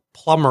nerds,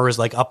 Plummer is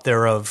like up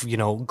there of,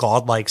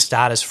 godlike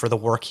status for the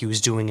work he was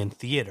doing in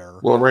theater.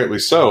 Well, rightly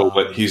so,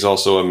 but he's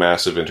also a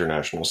massive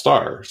international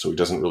star, so he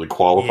doesn't really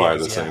qualify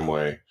the same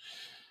way.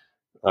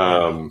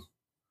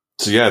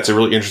 So yeah, it's a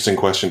really interesting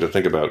question to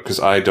think about because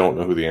I don't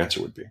know who the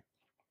answer would be.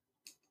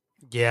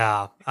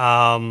 Yeah.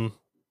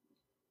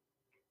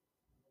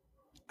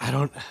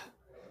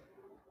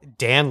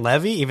 Dan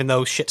Levy, even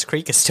though Schitt's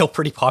Creek is still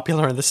pretty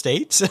popular in the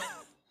States.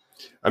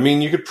 I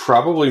mean, you could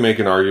probably make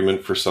an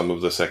argument for some of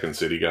the Second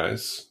City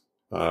guys.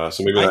 So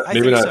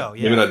maybe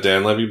not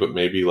Dan Levy, but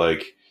maybe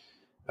like,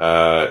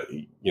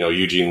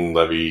 Eugene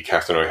Levy,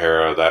 Catherine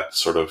O'Hara, that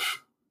sort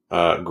of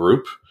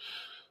group.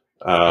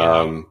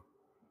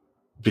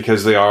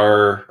 Because they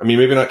are,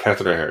 maybe not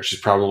Catherine O'Hara.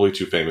 She's probably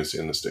too famous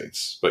in the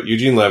States. But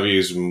Eugene Levy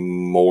is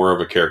more of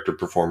a character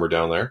performer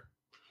down there.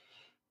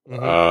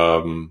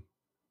 Mm-hmm.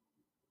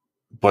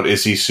 But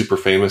is he super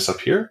famous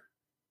up here?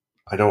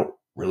 I don't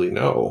really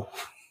know.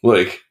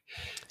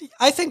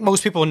 I think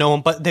most people know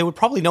him, but they would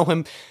probably know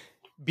him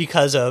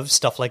because of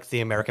stuff like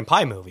the American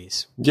Pie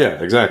movies.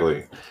 Yeah,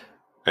 exactly.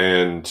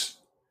 And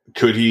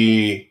could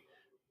he,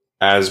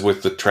 as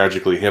with the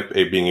Tragically Hip,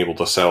 being able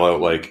to sell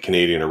out like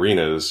Canadian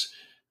arenas,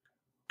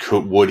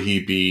 would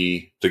he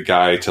be the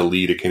guy to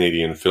lead a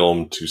Canadian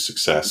film to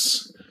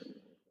success,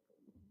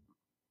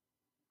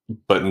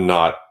 but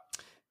not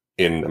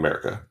in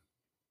America?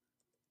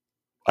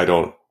 I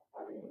don't.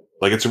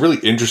 It's a really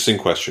interesting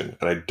question,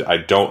 and I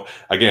don't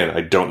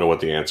know what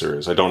the answer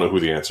is. I don't know who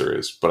the answer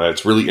is, but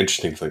it's really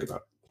interesting to think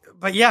about.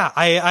 But yeah,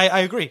 I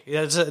agree.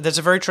 That's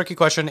a very tricky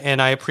question,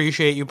 and I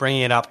appreciate you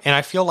bringing it up. And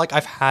I feel like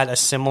I've had a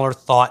similar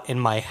thought in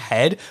my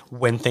head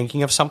when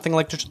thinking of something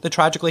like the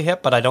Tragically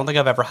Hip, but I don't think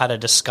I've ever had a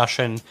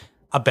discussion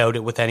about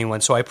it with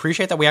anyone. So I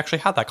appreciate that we actually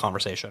had that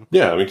conversation.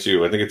 Yeah, me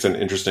too. I think it's an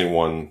interesting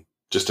one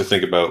just to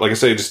think about. Like I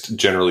say, just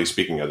generally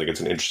speaking, I think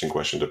it's an interesting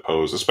question to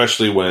pose,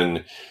 especially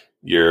when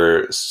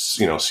you're,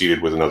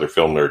 seated with another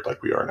film nerd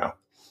like we are now.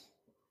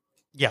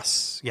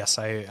 Yes,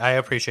 I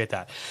appreciate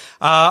that.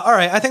 All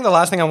right, I think the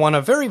last thing I want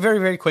to very, very,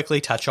 very quickly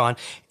touch on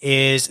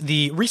is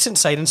the recent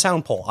Sight and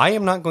Sound poll. I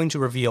am not going to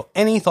reveal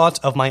any thoughts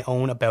of my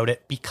own about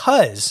it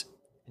because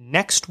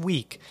next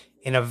week,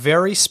 in a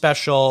very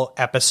special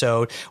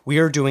episode, we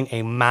are doing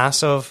a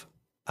massive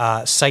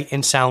Sight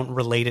and Sound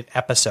related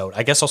episode.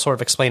 I guess I'll sort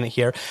of explain it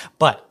here,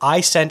 but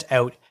I sent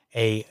out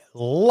a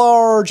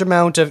large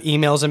amount of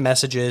emails and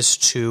messages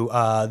to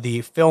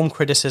the film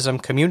criticism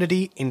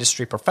community,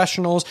 industry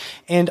professionals,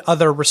 and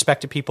other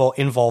respected people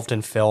involved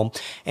in film,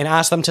 and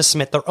asked them to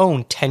submit their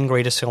own 10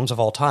 greatest films of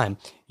all time.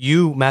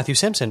 You, Matthew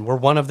Simpson, were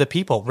one of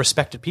the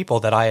respected people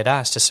that I had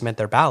asked to submit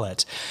their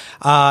ballots.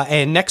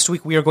 And next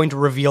week, we are going to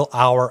reveal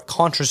our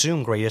Contra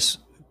Zoom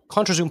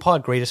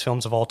Pod greatest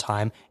films of all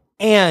time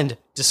and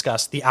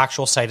discuss the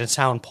actual Sight and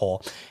Sound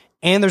poll.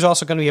 And there's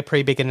also going to be a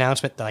pretty big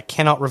announcement that I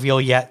cannot reveal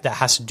yet that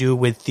has to do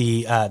with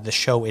the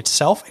show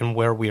itself and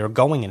where we are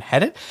going and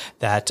headed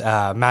that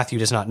Matthew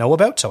does not know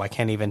about, so I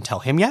can't even tell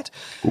him yet.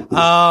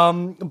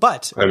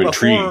 But I'm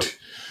intrigued.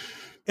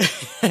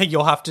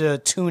 You'll have to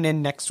tune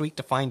in next week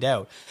to find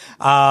out.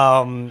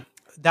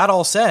 That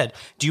all said,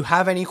 do you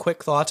have any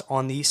quick thoughts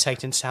on the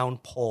Sight and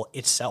Sound poll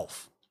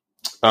itself?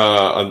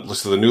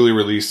 So the newly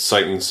released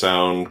Sight and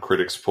Sound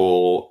critics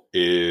poll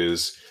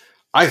is,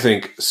 I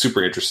think,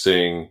 super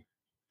interesting.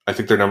 I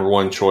think their number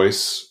one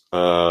choice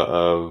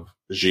of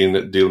Jeanne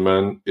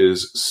Dielman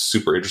is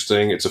super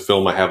interesting. It's a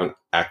film I haven't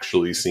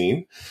actually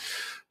seen.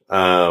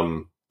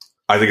 I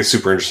think it's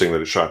super interesting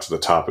that it shot to the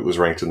top. It was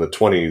ranked in the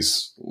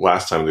 20s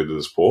last time they did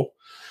this poll.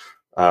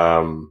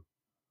 I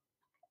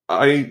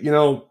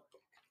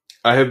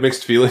have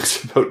mixed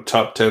feelings about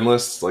top 10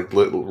 lists, like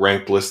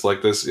ranked lists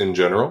like this in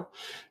general,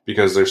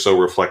 because they're so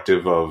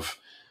reflective of,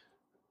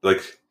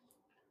 like,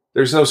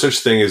 there's no such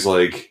thing as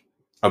like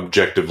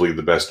objectively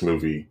the best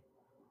movie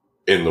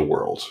in the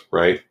world,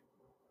 right?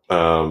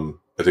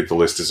 I think the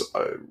list is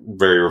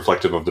very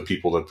reflective of the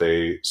people that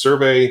they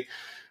survey.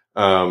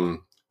 And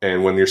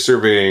when you're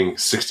surveying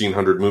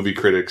 1,600 movie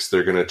critics,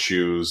 they're going to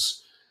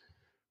choose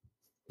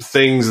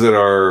things that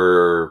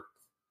are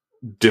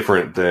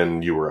different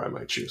than you or I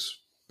might choose,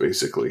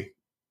 basically.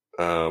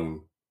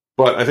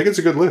 But I think it's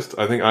a good list.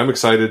 I think I'm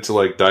excited to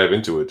like dive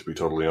into it, to be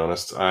totally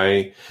honest.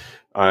 I'm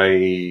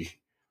way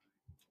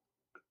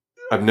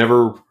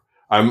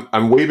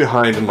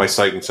behind in my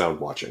sight and sound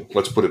watching.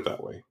 Let's put it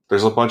that way.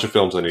 There's a bunch of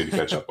films I need to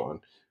catch up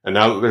on. And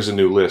now that there's a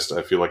new list,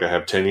 I feel like I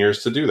have 10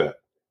 years to do that.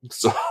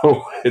 So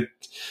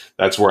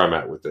that's where I'm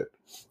at with it.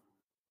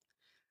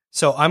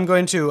 So I'm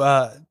going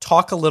to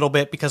talk a little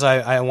bit because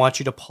I want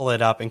you to pull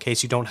it up in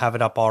case you don't have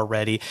it up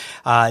already.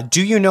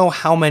 Do you know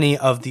how many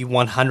of the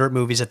 100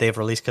 movies that they've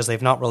released? Because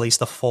they've not released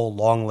the full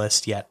long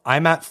list yet.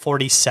 I'm at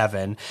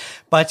 47.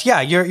 But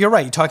yeah, you're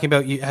right. You're talking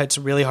about it's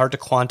really hard to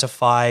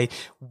quantify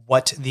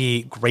what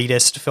the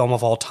greatest film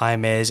of all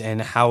time is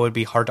and how it would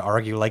be hard to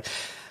argue. Like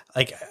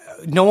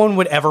no one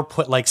would ever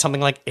put like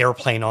something like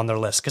Airplane on their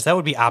list because that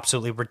would be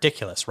absolutely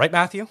ridiculous. Right,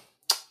 Matthew?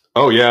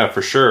 Oh, yeah,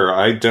 for sure.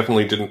 I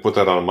definitely didn't put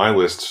that on my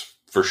list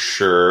for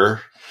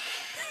sure.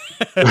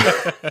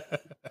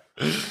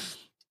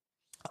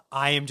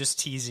 I am just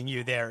teasing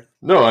you there.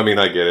 No, I mean,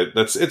 I get it.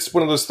 It's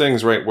one of those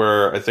things, right,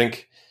 where I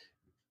think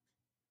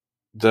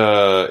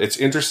it's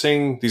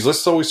interesting. These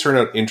lists always turn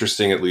out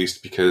interesting, at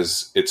least,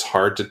 because it's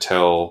hard to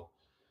tell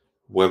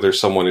whether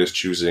someone is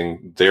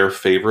choosing their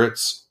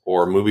favorites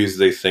or movies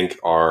they think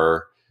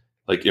are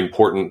like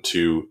important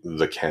to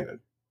the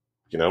canon,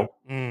 you know?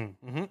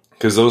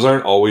 Because those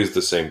aren't always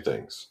the same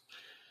things.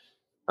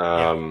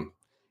 I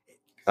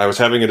was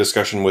having a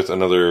discussion with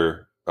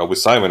with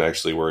Simon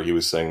actually, where he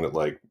was saying that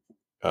like,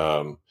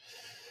 Mad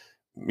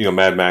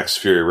Max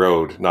Fury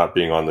Road not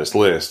being on this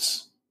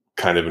list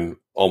kind of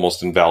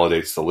almost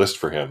invalidates the list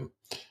for him.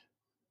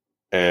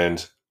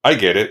 And I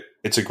get it.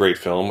 It's a great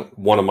film.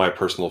 One of my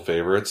personal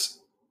favorites.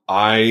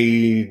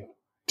 I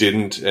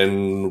didn't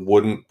and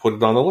wouldn't put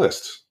it on the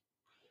list.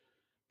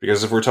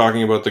 Because if we're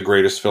talking about the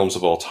greatest films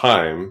of all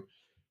time,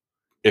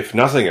 if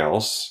nothing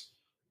else,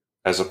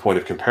 as a point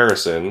of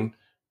comparison,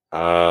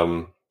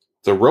 The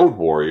Road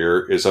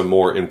Warrior is a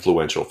more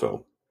influential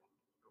film.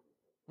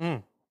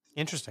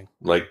 Interesting.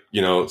 Like,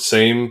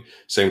 same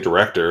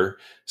director,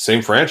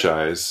 same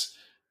franchise,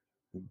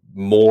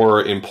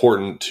 more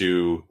important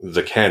to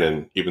the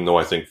canon, even though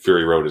I think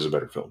Fury Road is a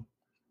better film.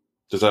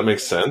 Does that make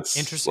sense?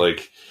 Interesting.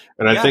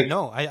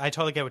 I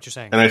totally get what you're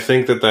saying. And I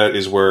think that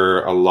is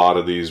where a lot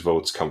of these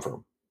votes come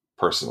from,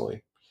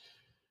 personally.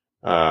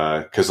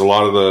 Because a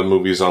lot of the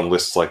movies on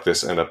lists like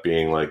this end up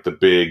being like the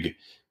big,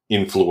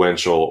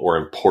 influential or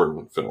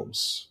important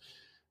films.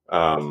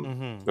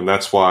 And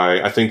that's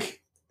why I think,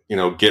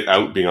 Get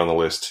Out being on the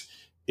list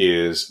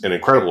is an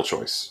incredible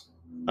choice.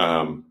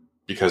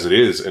 Because it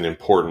is an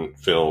important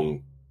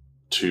film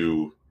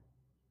to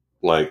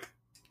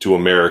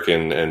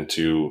American and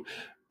to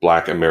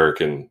Black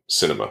American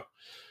cinema.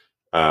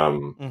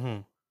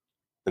 And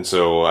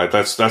so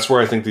that's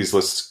where I think the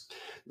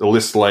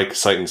lists like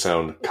Sight and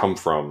Sound come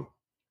from.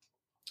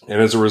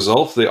 And as a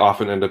result, they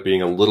often end up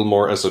being a little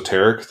more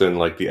esoteric than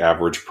like the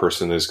average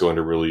person is going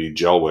to really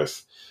gel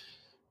with.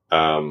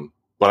 But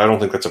I don't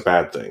think that's a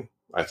bad thing.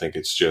 I think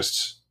it's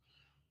just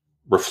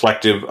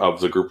reflective of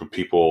the group of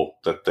people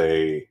that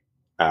they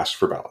asked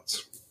for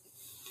ballots.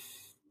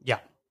 Yeah,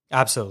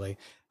 absolutely.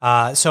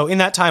 So in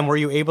that time, were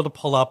you able to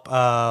pull up,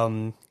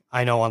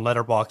 I know on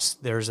Letterboxd,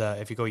 there's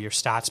if you go to your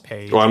stats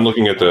page. Well, I'm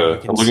looking at the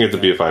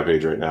BFI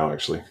page right now,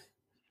 actually.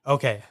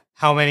 Okay.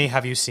 How many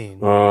have you seen?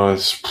 I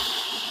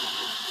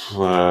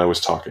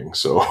was talking,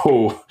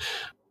 so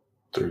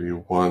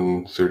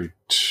 31,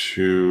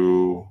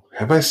 32.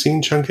 Have I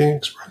seen Chungking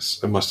Express?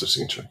 I must have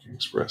seen Chungking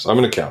Express. I'm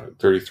going to count it.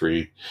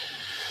 33,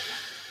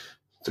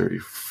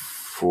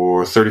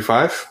 34,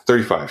 35?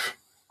 35.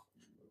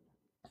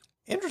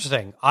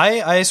 Interesting.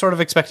 I sort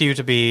of expected you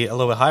to be a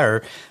little bit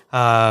higher,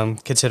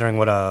 considering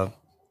what a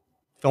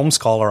film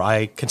scholar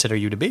I consider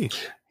you to be.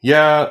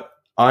 Yeah,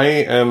 I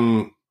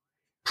am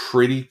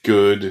pretty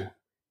good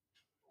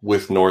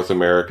with North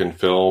American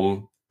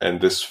film, and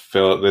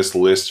this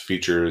list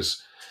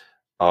features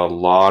a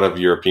lot of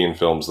European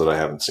films that I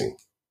haven't seen.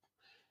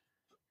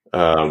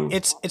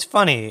 It's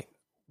funny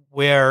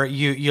where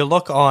you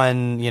look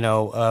on,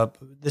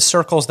 the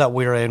circles that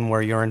we're in,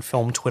 where you're in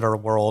film Twitter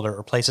world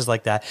or places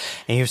like that,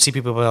 and you see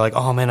people like,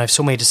 oh man, I have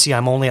so many to see.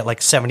 I'm only at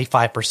like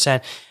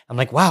 75%. I'm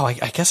like, wow, I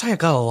guess I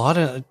got a lot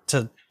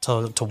to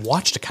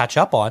watch, to catch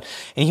up on.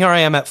 And here I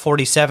am at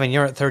 47,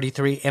 you're at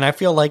 33. And I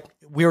feel like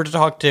we were to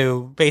talk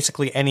to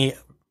basically any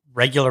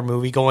regular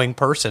movie going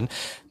person,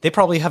 they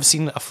probably have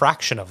seen a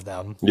fraction of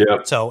them.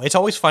 Yeah. So it's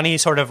always funny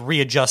sort of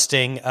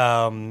readjusting,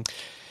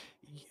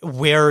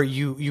 where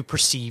you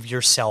perceive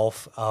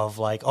yourself of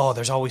like, oh,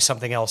 there's always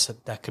something else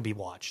that could be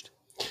watched.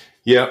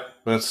 Yeah,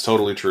 that's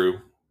totally true.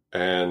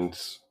 And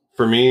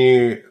for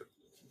me,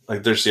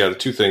 like there's the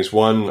two things.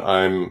 One,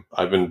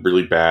 I've been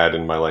really bad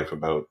in my life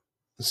about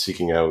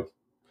seeking out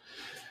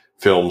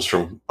films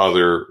from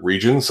other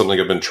regions, something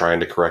I've been trying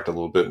to correct a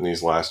little bit in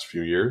these last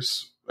few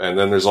years. And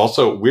then there's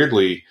also,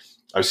 weirdly,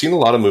 I've seen a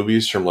lot of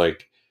movies from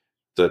like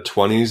the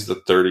 20s, the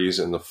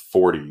 30s, and the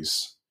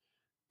 40s,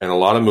 and a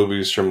lot of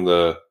movies from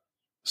the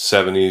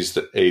 70s,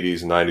 the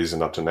 80s, 90s,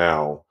 and up to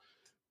now.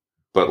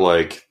 But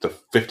like the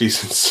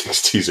 50s and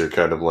 60s are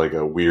kind of like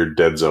a weird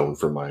dead zone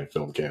for my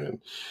film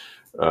canon.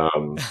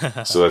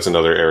 So that's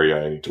another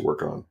area I need to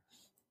work on.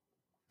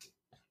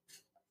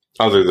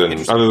 Other than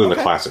the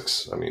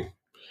classics, I mean.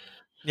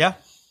 Yeah.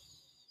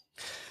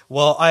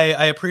 Well,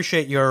 I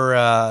appreciate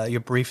your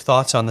brief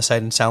thoughts on the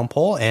Sight and Sound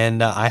poll,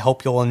 and I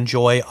hope you'll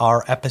enjoy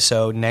our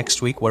episode next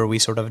week where we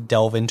sort of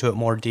delve into it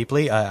more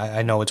deeply.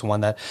 I know it's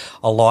one that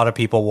a lot of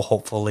people will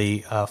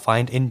hopefully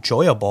find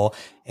enjoyable,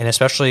 and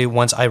especially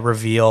once I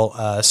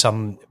reveal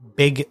some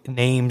big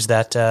names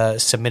that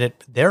submitted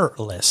their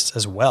lists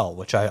as well,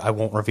 which I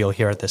won't reveal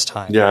here at this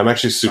time. Yeah, I'm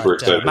actually super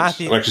excited.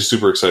 Matthew, I'm actually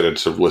super excited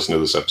to listen to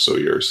this episode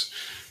of yours.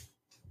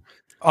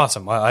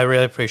 Awesome. I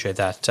really appreciate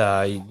that.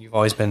 You've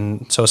always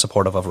been so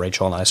supportive of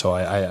Rachel and I, so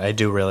I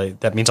do really,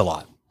 that means a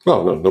lot.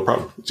 Oh, no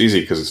problem. It's easy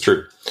because it's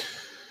true.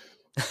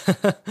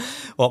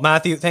 Well,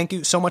 Matthew, thank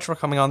you so much for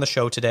coming on the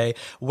show today.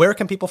 Where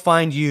can people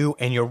find you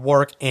and your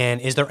work,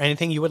 and is there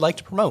anything you would like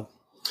to promote?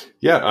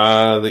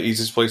 Yeah, the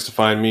easiest place to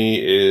find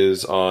me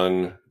is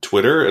on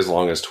Twitter, as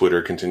long as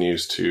Twitter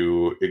continues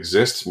to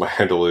exist. My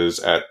handle is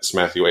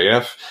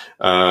 @SmatthewAF.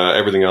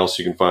 Everything else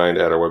you can find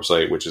at our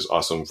website, which is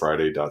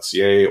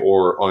awesomefriday.ca,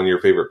 or on your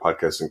favorite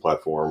podcasting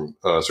platform.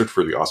 Search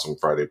for the Awesome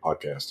Friday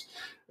podcast,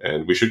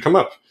 and we should come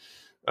up.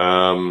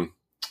 I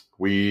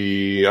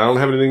don't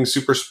have anything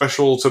super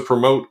special to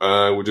promote.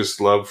 I would just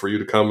love for you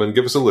to come and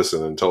give us a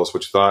listen and tell us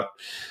what you thought.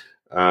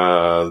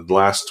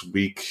 Last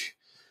week,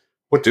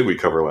 what did we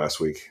cover last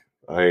week?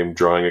 I am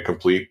drawing a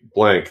complete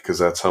blank because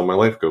that's how my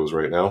life goes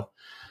right now.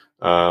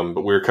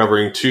 But we're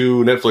covering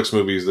 2 Netflix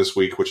movies this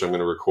week, which I'm going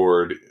to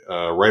record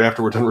right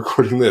after we're done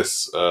recording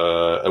this.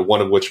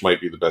 One of which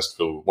might be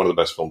one of the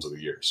best films of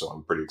the year. So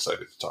I'm pretty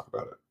excited to talk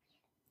about it.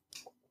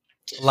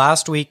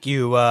 Last week,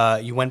 you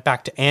went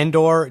back to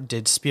Andor,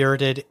 did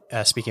Spirited,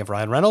 speaking of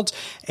Ryan Reynolds,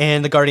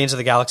 and the Guardians of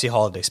the Galaxy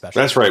holiday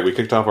special. That's right. We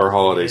kicked off our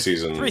holiday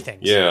season. 3 things.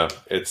 Yeah.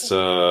 It's,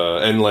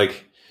 and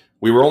like,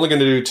 we were only going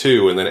to do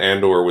 2, and then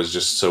Andor was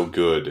just so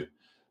good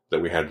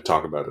that we had to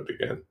talk about it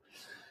again.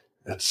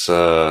 It's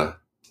a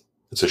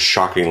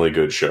shockingly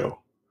good show.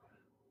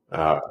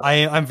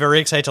 I'm very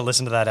excited to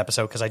listen to that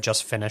episode because I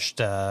just finished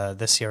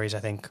this series, I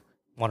think,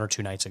 1 or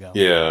 2 nights ago.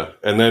 Yeah,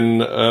 and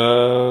then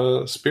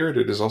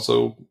Spirited is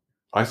also,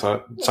 I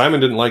thought,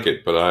 Simon didn't like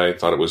it, but I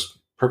thought it was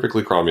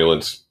perfectly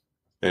cromulent,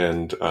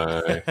 and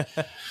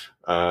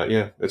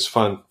yeah, it's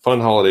fun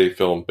holiday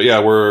film. But yeah,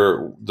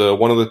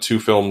 one of the 2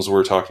 films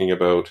we're talking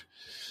about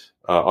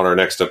on our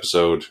next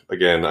episode,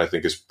 again, I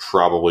think is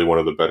probably one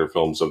of the better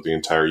films of the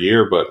entire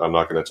year, but I'm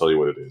not going to tell you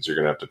what it is. You're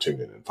going to have to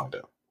tune in and find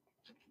out.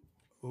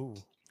 Ooh,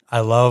 I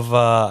love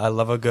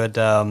a good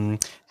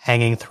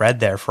hanging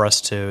thread there for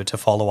us to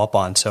follow up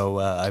on. So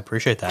I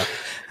appreciate that.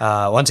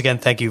 Once again,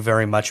 thank you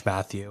very much,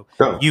 Matthew.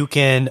 Sure. You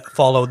can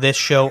follow this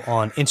show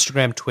on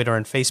Instagram, Twitter,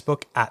 and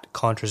Facebook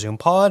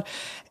 @ContraZoomPod.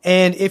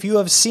 And if you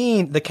have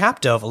seen The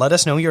Captive, let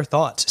us know your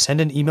thoughts.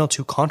 Send an email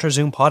to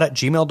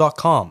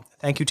ContraZoomPod@gmail.com.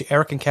 Thank you to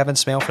Eric and Kevin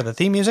Smale for the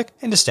theme music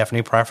and to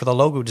Stephanie Pryor for the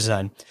logo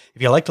design.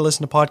 If you like to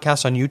listen to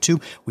podcasts on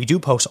YouTube, we do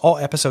post all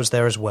episodes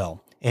there as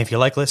well. And if you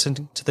like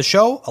listening to the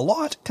show a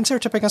lot, consider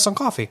tipping us on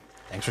coffee.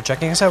 Thanks for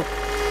checking us out.